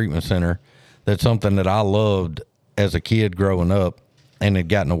in a treatment center. That's something that I loved as a kid growing up and had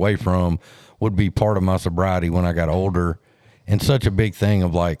gotten away from, would be part of my sobriety when I got older. And such a big thing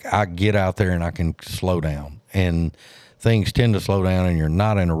of like, I get out there and I can slow down, and things tend to slow down and you're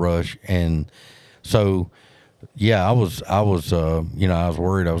not in a rush. And so, yeah, I was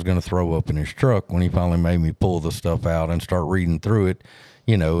worried I was going to throw up in his truck when he finally made me pull the stuff out and start reading through it,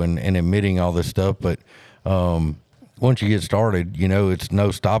 and admitting all this stuff. But once you get started, it's no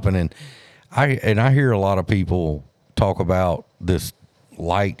stopping. And I hear a lot of people talk about this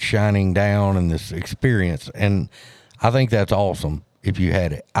light shining down and this experience, and I think that's awesome if you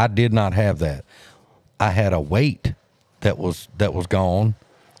had it. I did not have that. I had a weight that was gone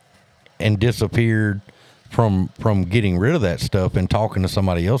and disappeared from getting rid of that stuff and talking to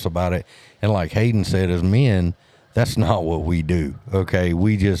somebody else about it. And like Hayden said, as men, that's not what we do. Okay,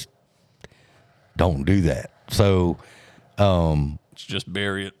 we just don't do that. So It's just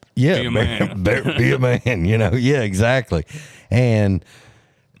bury it. yeah, Be a man. be a man, Yeah, exactly. And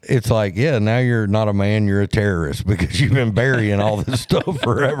it's like, yeah, now you're not a man, you're a terrorist because you've been burying all this stuff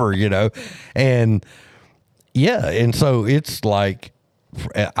forever, And yeah, and so it's like,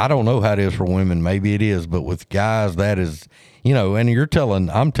 I don't know how it is for women. Maybe it is, but with guys, that is,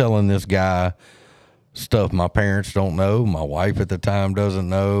 and I'm telling this guy stuff my parents don't know. My wife at the time doesn't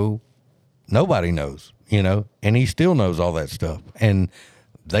know. Nobody knows, and he still knows all that stuff. And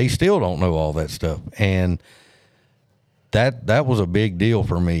they still don't know all that stuff. And that was a big deal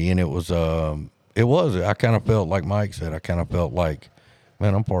for me. And I kind of felt like Mike said, I kind of felt like,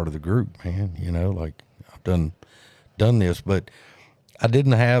 man, I'm part of the group, man, like I've done this, but I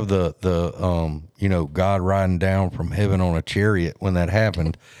didn't have the God riding down from heaven on a chariot when that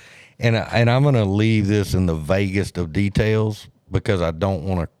happened. And I'm going to leave this in the vaguest of details because I don't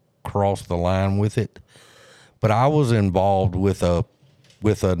want to cross the line with it. But I was involved with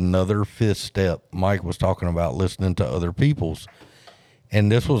another fifth step. Mike was talking about listening to other people's,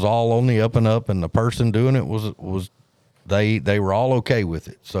 and this was all on the up and up, and the person doing it was they were all okay with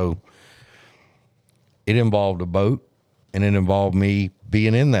it. So it involved a boat, and it involved me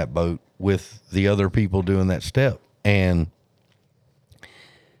being in that boat with the other people doing that step. And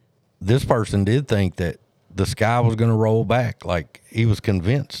this person did think that the sky was going to roll back. Like, he was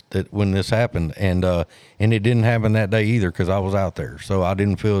convinced that when this happened, and it didn't happen that day either, because I was out there. So I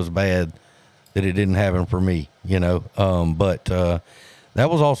didn't feel as bad that it didn't happen for me, but that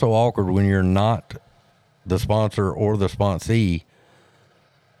was also awkward when you're not the sponsor or the sponsee.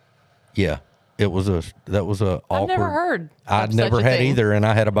 Yeah. That was a awkward. I've never heard. I'd never had either, and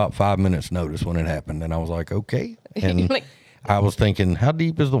I had about 5 minutes notice when it happened, and I was like, okay. And Like- I was thinking, how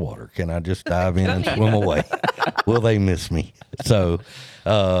deep is the water? Can I just dive in and swim away? Will they miss me? So,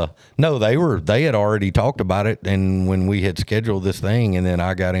 no, they had already talked about it, and when we had scheduled this thing, and then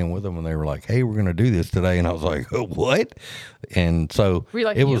I got in with them, and they were like, hey, we're going to do this today, and I was like, what? And so Were you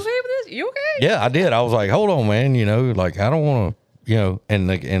like, it you was, okay with this? You okay? yeah, I did. I was like, hold on, man, like, I don't want to,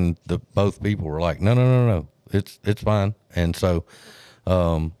 and the both people were like, no, it's fine. And so,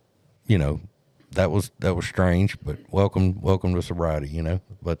 that was strange, but welcome to sobriety,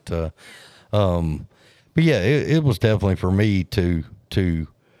 but yeah, it was definitely for me to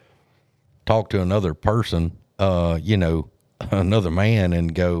talk to another person, another man,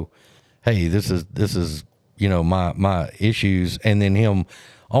 and go, hey, this is, my issues. And then him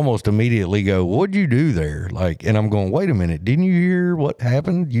almost immediately go, what'd you do there? Like, and I'm going, wait a minute, didn't you hear what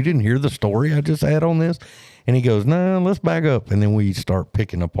happened? You didn't hear the story I just had on this? And he goes, no, let's back up. And then we start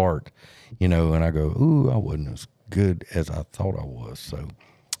picking apart, and I go, ooh, I wasn't as good as I thought I was. So,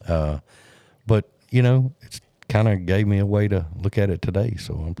 but it's kind of gave me a way to look at it today.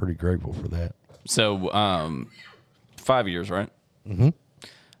 So I'm pretty grateful for that. So, 5 years, right? Mm-hmm.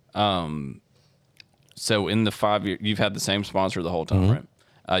 So in the 5 years, you've had the same sponsor the whole time, right?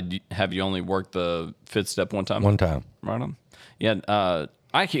 Have you only worked the fifth step one time? One time. Right on. Yeah.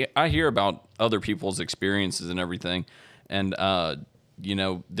 I hear about other people's experiences and everything. And,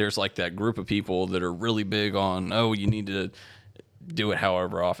 there's like that group of people that are really big on, you need to do it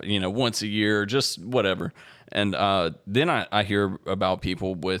however often, once a year, just whatever. And then I hear about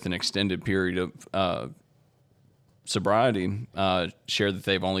people with an extended period of sobriety share that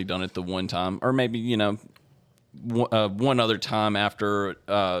they've only done it the one time, or maybe, one other time after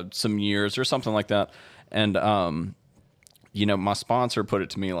some years or something like that. And, my sponsor put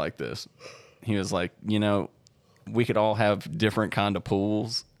it to me like this. He was like, we could all have different kind of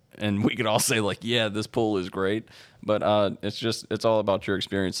pools, and we could all say like, yeah, this pool is great, but it's all about your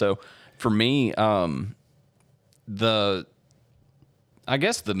experience. So for me, I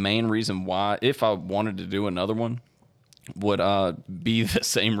guess the main reason why, if I wanted to do another one, would be the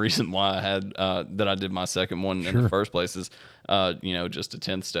same reason why I had that I did my second one in the first place, is just a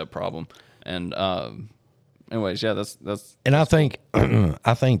 10th step problem. And anyways, yeah, that's and I think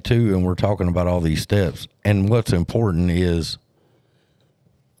I think too, and we're talking about all these steps, and what's important is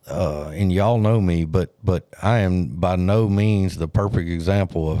and y'all know me, but I am by no means the perfect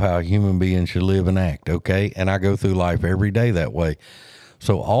example of how human beings should live and act, okay? And I go through life every day that way.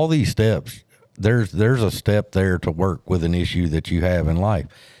 So all these steps, there's a step there to work with an issue that you have in life.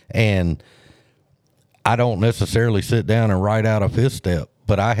 And I don't necessarily sit down and write out a 5th step,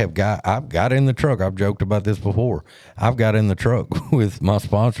 but I've got in the truck. I've joked about this before. I've got in the truck with my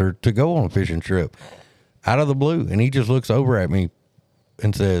sponsor to go on a fishing trip out of the blue. And he just looks over at me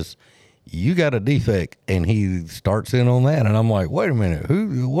and says, "You got a defect." And he starts in on that. And I'm like, wait a minute,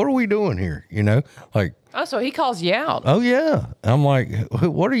 what are we doing here? Like, oh, so he calls you out. Oh yeah. I'm like,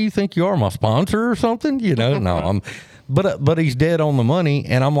 what do you think you are, my sponsor or something? No, but he's dead on the money.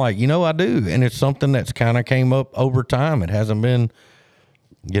 And I'm like, I do. And it's something that's kind of came up over time. It hasn't been,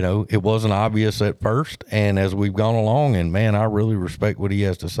 it wasn't obvious at first. And as we've gone along, and man, I really respect what he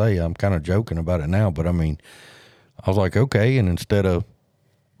has to say. I'm kind of joking about it now, but I mean, I was like, okay. And instead of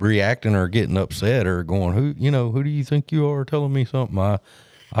reacting or getting upset or going, who do you think you are telling me something? I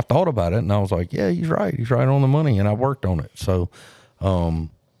thought about it, and I was like, yeah, he's right on the money, and I worked on it. So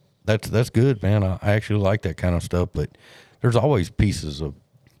that's good, man. I actually like that kind of stuff, but there's always pieces of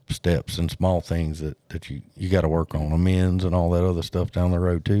steps and small things that you got to work on, amends and all that other stuff down the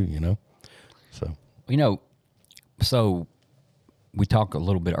road too, So we talked a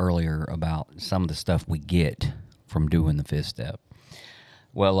little bit earlier about some of the stuff we get from doing the 5th step.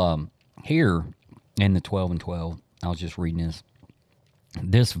 Well, here in the 12 and 12, I was just reading this.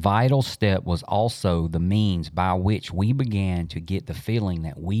 This vital step was also the means by which we began to get the feeling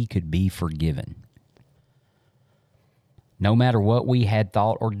that we could be forgiven. No matter what we had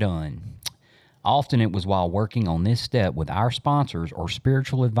thought or done, often it was while working on this step with our sponsors or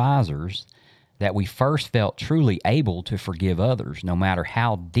spiritual advisors that we first felt truly able to forgive others, no matter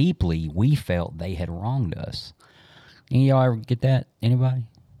how deeply we felt they had wronged us. Any of y'all ever get that? Anybody?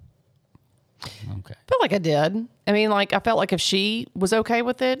 Okay. I feel like I did. I mean, I felt like if she was okay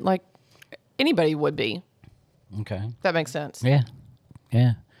with it, like anybody would be. Okay. If that makes sense. Yeah.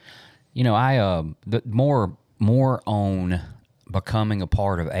 Yeah. I the more on becoming a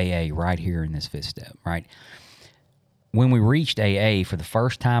part of AA right here in this 5th step, right? When we reached AA for the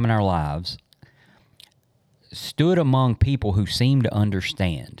first time in our lives, stood among people who seemed to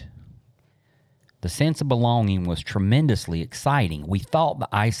understand. The sense of belonging was tremendously exciting. We thought the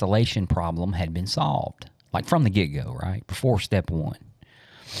isolation problem had been solved, like from the get-go, right? Before step 1.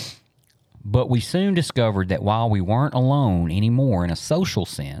 But we soon discovered that while we weren't alone anymore in a social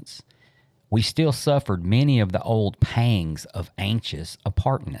sense, we still suffered many of the old pangs of anxious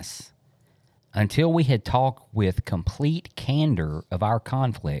apartness. Until we had talked with complete candor of our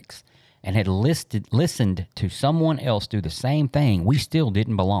conflicts and had listened to someone else do the same thing, we still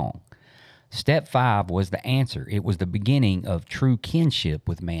didn't belong. Step 5 was the answer. It was the beginning of true kinship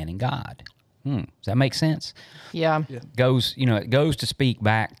with man and God. Does that make sense? Yeah. It goes to speak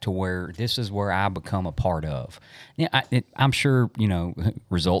back to where this is where I become a part of. I'm sure,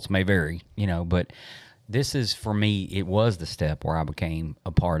 results may vary, but this is, for me, it was the step where I became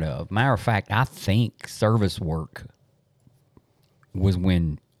a part of. Matter of fact, I think service work was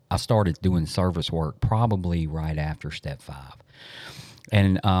when I started doing service work, probably right after step 5.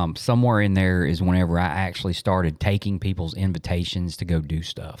 And somewhere in there is whenever I actually started taking people's invitations to go do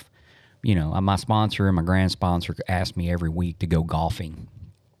stuff. My sponsor and my grand sponsor asked me every week to go golfing.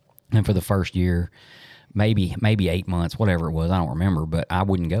 And for the first year, maybe 8 months, whatever it was, I don't remember, but I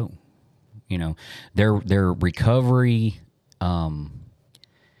wouldn't go. Their recovery kind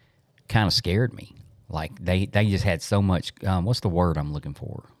of scared me. Like they just had so much, what's the word I'm looking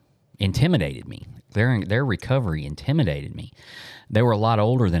for? Intimidated me. Their recovery intimidated me. They were a lot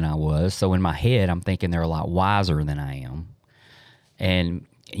older than I was, so in my head, I'm thinking they're a lot wiser than I am. And,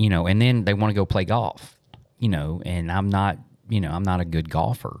 and then they want to go play golf, and I'm not, I'm not a good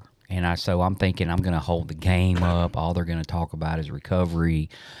golfer. And so I'm thinking I'm going to hold the game up. All they're going to talk about is recovery.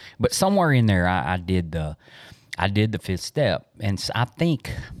 But somewhere in there, I did the fifth step. And I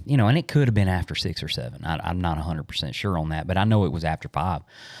think, and it could have been after 6 or 7. I'm not 100% sure on that, but I know it was after 5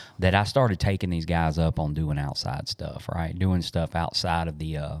 that I started taking these guys up on doing outside stuff, right? Doing stuff outside of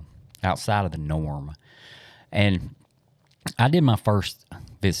the norm. And I did my first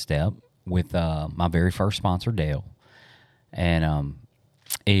fifth step with my very first sponsor, Dale. And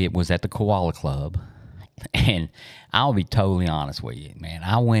it was at the Koala Club. And I'll be totally honest with you, man.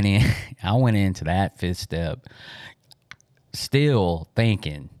 I went into that fifth step still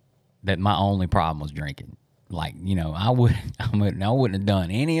thinking that my only problem was drinking. Like, I wouldn't have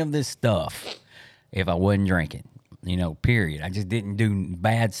done any of this stuff if I wasn't drinking. Period. I just didn't do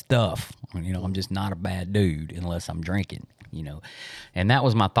bad stuff. I'm just not a bad dude unless I'm drinking. And that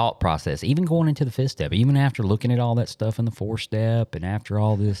was my thought process. Even going into the fifth step, even after looking at all that stuff in the 4th step, and after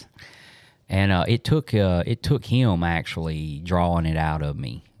all this. And it took him actually drawing it out of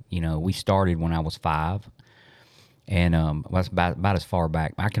me. We started when I was 5, and that's about as far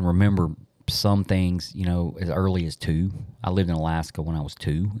back. I can remember some things, as early as 2. I lived in Alaska when I was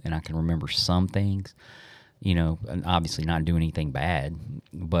 2, and I can remember some things, and obviously not doing anything bad,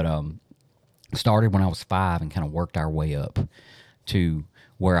 but started when I was 5 and kind of worked our way up to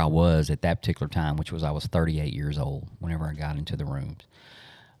where I was at that particular time, which was I was 38 years old whenever I got into the rooms.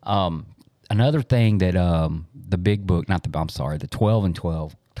 Another thing that the big book, the 12 and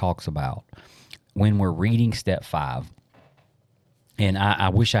 12 talks about when we're reading step 5, and I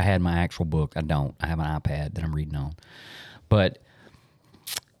wish I had my actual book. I don't. I have an iPad that I'm reading on. But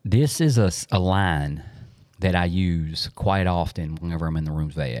this is a line that I use quite often whenever I'm in the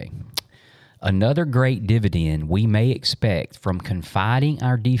rooms of AA. Another great dividend we may expect from confiding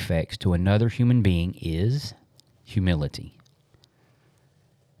our defects to another human being is humility.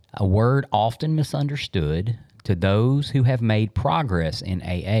 A word often misunderstood to those who have made progress in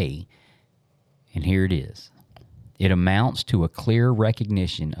AA, and here it is. It amounts to a clear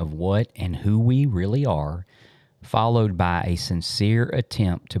recognition of what and who we really are, followed by a sincere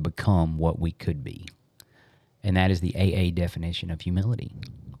attempt to become what we could be. And that is the AA definition of humility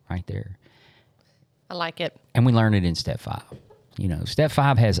right there. I like it. And we learn it in step 5. Step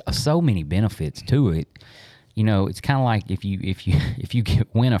 5 has so many benefits to it. It's kind of like if you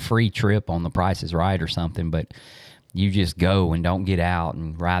win a free trip on The Price is Right or something, but you just go and don't get out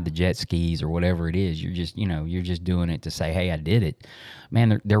and ride the jet skis or whatever it is. You're just doing it to say, hey, I did it.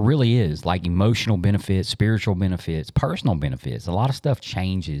 Man, there really is like emotional benefits, spiritual benefits, personal benefits. A lot of stuff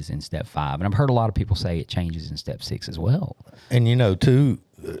changes in step 5. And I've heard a lot of people say it changes in step 6 as well. And, too,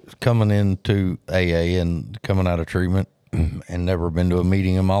 coming into AA and coming out of treatment and never been to a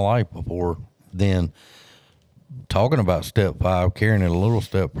meeting in my life before then, talking about step 5, carrying it a little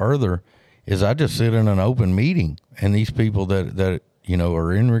step further, is I just sit in an open meeting, and these people that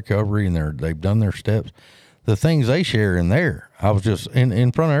are in recovery and they've done their steps, the things they share in there, I was just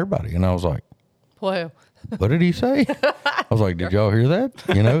in front of everybody, and I was like, Whoa. what did he say? I was like, did y'all hear that?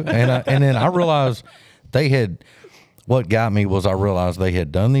 And then I realized what got me was I realized they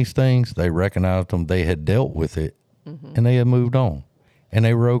had done these things, they recognized them, they had dealt with it, and they had moved on, and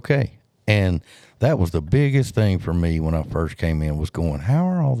they were okay. And that was the biggest thing for me when I first came in, was going, how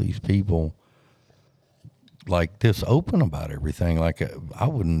are all these people like this open about everything? Like I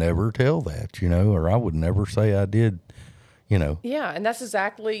would never tell that, or I would never say I did, Yeah, and that's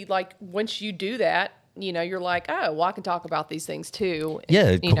exactly like once you do that, you're like, oh, well, I can talk about these things too.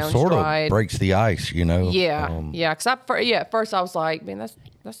 Yeah, it sort of breaks the ice, Yeah, Because at first I was like, man,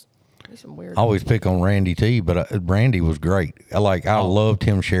 that's some weird. I always pick on Randy T, but Randy was great. I loved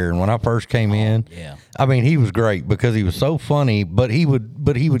him sharing when I first came in. Yeah, I mean, he was great because he was so funny, but he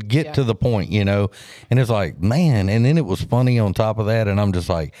would get to the point, and it's like, man, and then it was funny on top of that, and I'm just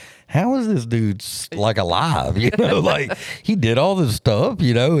like, how is this dude like alive? Like he did all this stuff,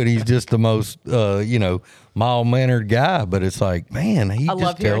 and he's just the most, mild-mannered guy. But it's like, man, I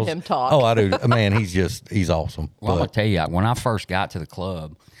love hearing him talk. Oh, I do, man. He's awesome. Well, I'm gonna tell you, when I first got to the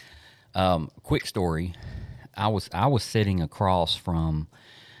club, quick story, I was sitting across from,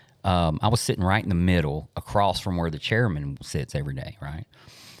 I was sitting right in the middle, across from where the chairman sits every day, right?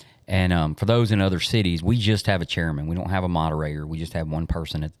 And for those in other cities, we just have a chairman. We don't have a moderator. We just have one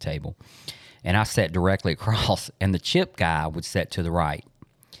person at the table. And I sat directly across, and the chip guy would sit to the right.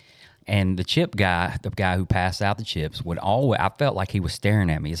 And the chip guy, the guy who passed out the chips, would always, I felt like he was staring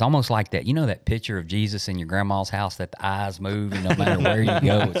at me. It's almost like that, that picture of Jesus in your grandma's house that the eyes move and no matter where you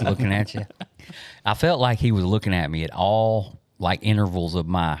go, it's looking at you. I felt like he was looking at me at all like intervals of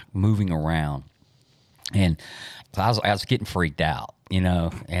my moving around. And So I was getting freaked out, you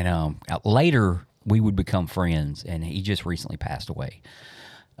know. And later we would become friends, and he just recently passed away,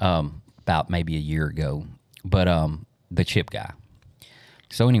 about maybe a year ago. But the Chip guy.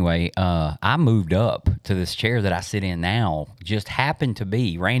 So anyway, I moved up to this chair that I sit in now. Just happened to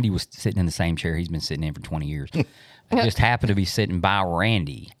be Randy was sitting in the same chair he's been sitting in for 20 years. I just happened to be sitting by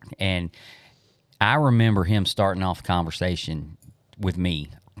Randy, and I remember him starting off the conversation with me.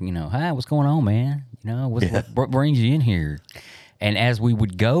 You know, hey, what's going on, man? You know, what brings you in here? And as we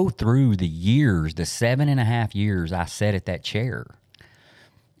would go through the years, the 7.5 years I sat at that chair,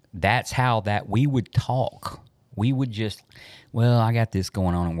 that's how that we would talk. We would just, well, I got this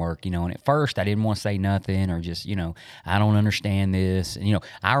going on at work, you know, and at first I didn't want to say nothing or just, you know, I don't understand this. And, you know,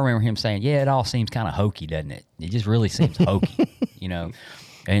 I remember him saying, yeah, it all seems kind of hokey, doesn't it? It just really seems hokey, you know.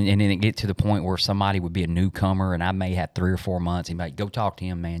 And then it get to the point where somebody would be a newcomer and I may have 3 or 4 months. He'd be like, go talk to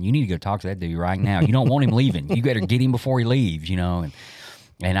him, man. You need to go talk to that dude right now. You don't want him leaving. You better get him before he leaves, you know.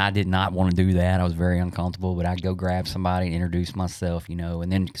 And I did not want to do that. I was very uncomfortable, but I'd go grab somebody and introduce myself, you know,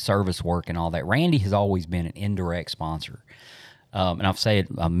 and then service work and all that. Randy has always been an indirect sponsor. And I've said it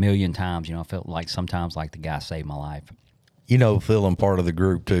a million times, you know, I felt like sometimes like the guy saved my life. You know, feeling part of the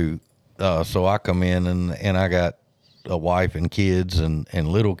group too. So I come in and I got a wife and kids and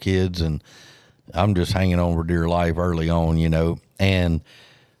little kids, and I'm just hanging on for dear life early on, you know, and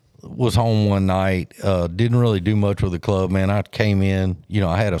was home one night, didn't really do much with the club, man. I came in, you know,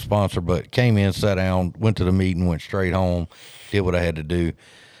 I had a sponsor, but came in, sat down, went to the meeting, went straight home, did what I had to do.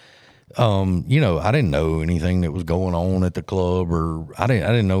 You know, I didn't know anything that was going on at the club, or I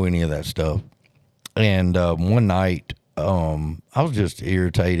didn't know any of that stuff. And one night, I was just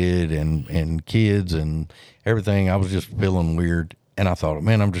irritated and kids and everything. I was just feeling weird. And I thought,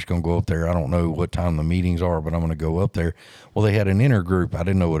 man, I'm just going to go up there. I don't know what time the meetings are, but I'm going to go up there. Well, they had an intergroup. I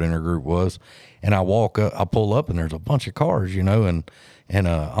didn't know what intergroup was. And I walk up, I pull up, and there's a bunch of cars, you know, and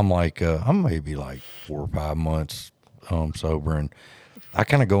I'm like, I'm maybe like 4 or 5 months sober. And I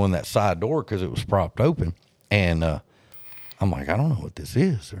kind of go in that side door because it was propped open. And I'm like, I don't know what this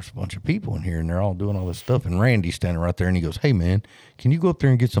is. There's a bunch of people in here, and they're all doing all this stuff. And Randy's standing right there, and he goes, hey, man, can you go up there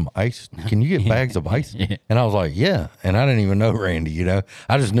and get some ice? Can you get bags of ice? Yeah. And I was like, yeah. And I didn't even know Randy, you know.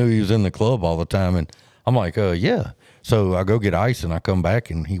 I just knew he was in the club all the time. And I'm like, yeah. So I go get ice, and I come back,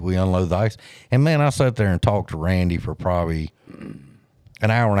 and we unload the ice. And, man, I sat there and talked to Randy for probably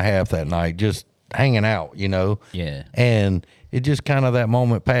an hour and a half that night, just hanging out, you know. Yeah. And it just kind of that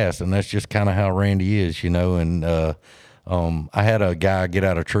moment passed, and that's just kind of how Randy is, you know. And I had a guy get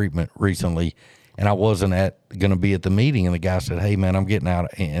out of treatment recently, and I wasn't going to be at the meeting. And the guy said, hey, man, I'm getting out,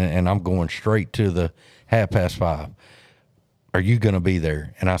 and I'm going straight to the 5:30. Are you going to be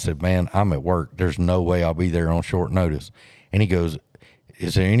there? And I said, man, I'm at work. There's no way I'll be there on short notice. And he goes,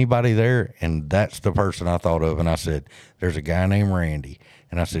 is there anybody there? And that's the person I thought of. And I said, there's a guy named Randy.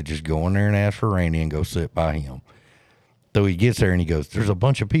 And I said, just go in there and ask for Randy and go sit by him. So he gets there and he goes, there's a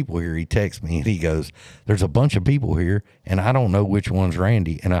bunch of people here. He texts me and he goes, there's a bunch of people here and I don't know which one's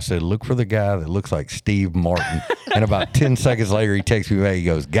Randy. And I said, look for the guy that looks like Steve Martin. And about 10 seconds later, he texts me back. He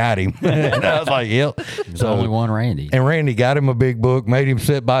goes, got him. And I was like, yep. There's only one Randy. And Randy got him a big book, made him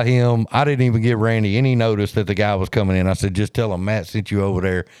sit by him. I didn't even give Randy any notice that the guy was coming in. I said, just tell him Matt sent you over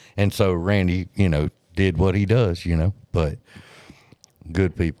there. And so Randy, you know, did what he does, you know, but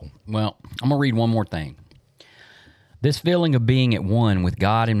good people. Well, I'm going to read one more thing. This feeling of being at one with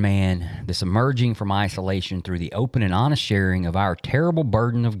God and man, this emerging from isolation through the open and honest sharing of our terrible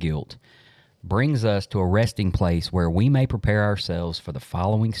burden of guilt, brings us to a resting place where we may prepare ourselves for the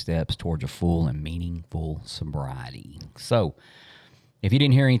following steps towards a full and meaningful sobriety. So, if you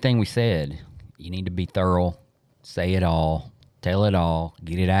didn't hear anything we said, you need to be thorough, say it all, tell it all,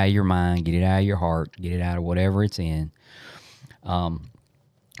 get it out of your mind, get it out of your heart, get it out of whatever it's in.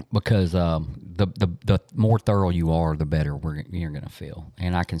 Because the more thorough you are, the better you're going to feel.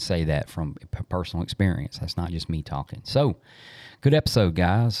 And I can say that from personal experience. That's not just me talking. So, good episode,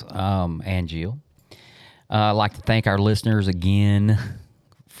 guys, and Jill. I'd like to thank our listeners again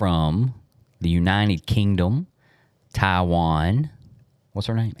from the United Kingdom, Taiwan. What's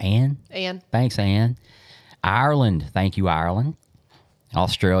her name? Ann? Ann. Thanks, Ann. Ireland. Thank you, Ireland.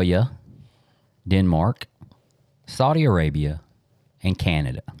 Australia, Denmark, Saudi Arabia, and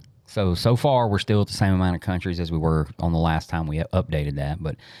Canada. So far, we're still at the same amount of countries as we were on the last time we updated that.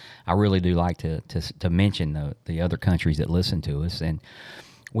 But I really do like to mention the other countries that listen to us. And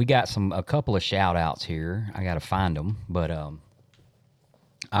we got a couple of shout outs here. I got to find them. But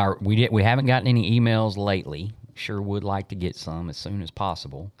we haven't gotten any emails lately. Sure would like to get some as soon as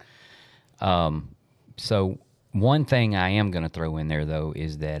possible. So one thing I am going to throw in there, though,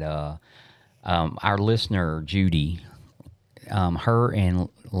 is that Our listener, Judy, her and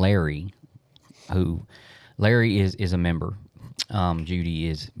Larry, who Larry is a member. Judy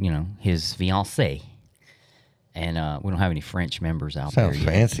is, his fiancée. And we don't have any French members out there Sounds yet.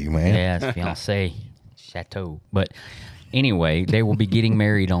 fancy, man. Yeah, it's fiancé chateau. But anyway, they will be getting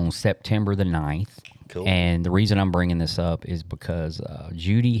married on September the 9th. Cool. And the reason I'm bringing this up is because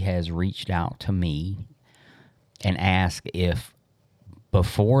Judy has reached out to me and asked if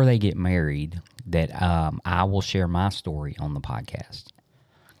before they get married that I will share my story on the podcast.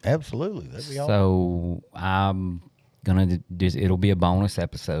 Absolutely. That'd be awesome. So I'm gonna do. It'll be a bonus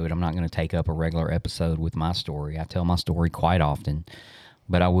episode. I'm not gonna take up a regular episode with my story. I tell my story quite often,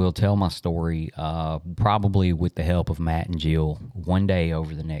 but I will tell my story probably with the help of Matt and Jill one day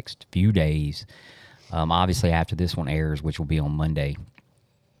over the next few days. Obviously after this one airs, which will be on Monday.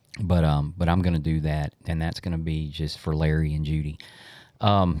 But I'm gonna do that, and that's gonna be just for Larry and Judy.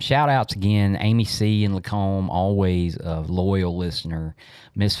 Shout outs again, Amy C. in Lacombe, always a loyal listener.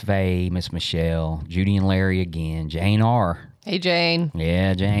 Miss Faye, Miss Michelle, Judy and Larry again, Jane R. Hey, Jane.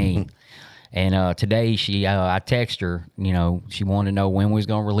 Yeah, Jane. And today I text her, she wanted to know when we was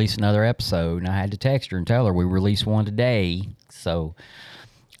going to release another episode, and I had to text her and tell her we released one today. So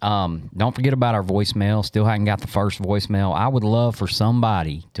don't forget about our voicemail. Still haven't got the first voicemail. I would love for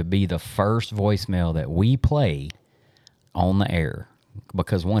somebody to be the first voicemail that we play on the air.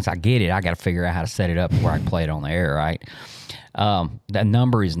 Because once I get it, I got to figure out how to set it up where I can play it on the air, right? That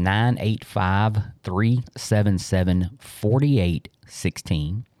number is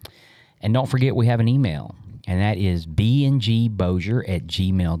 985-377-4816. And don't forget we have an email, and that is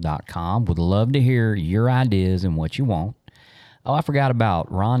bngbozier@gmail.com. Would love to hear your ideas and what you want. Oh, I forgot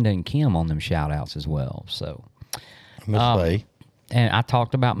about Rhonda and Kim on them shout-outs as well. So, Miss Faye. and I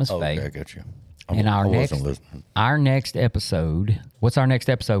talked about Miss Faye. Okay, I got you. And I wasn't listening. our next episode, what's our next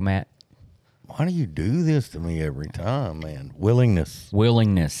episode, Matt? Why do you do this to me every time, man? Willingness.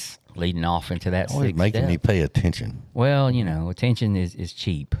 Willingness, leading off into that Always sixth making step. me pay attention. Well, attention is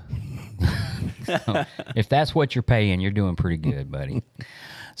cheap. So, if that's what you're paying, you're doing pretty good, buddy.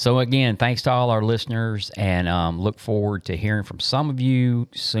 So again, thanks to all our listeners, and look forward to hearing from some of you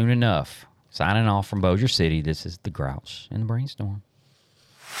soon enough. Signing off from Bossier City, this is The Grouch and the Brainstorm.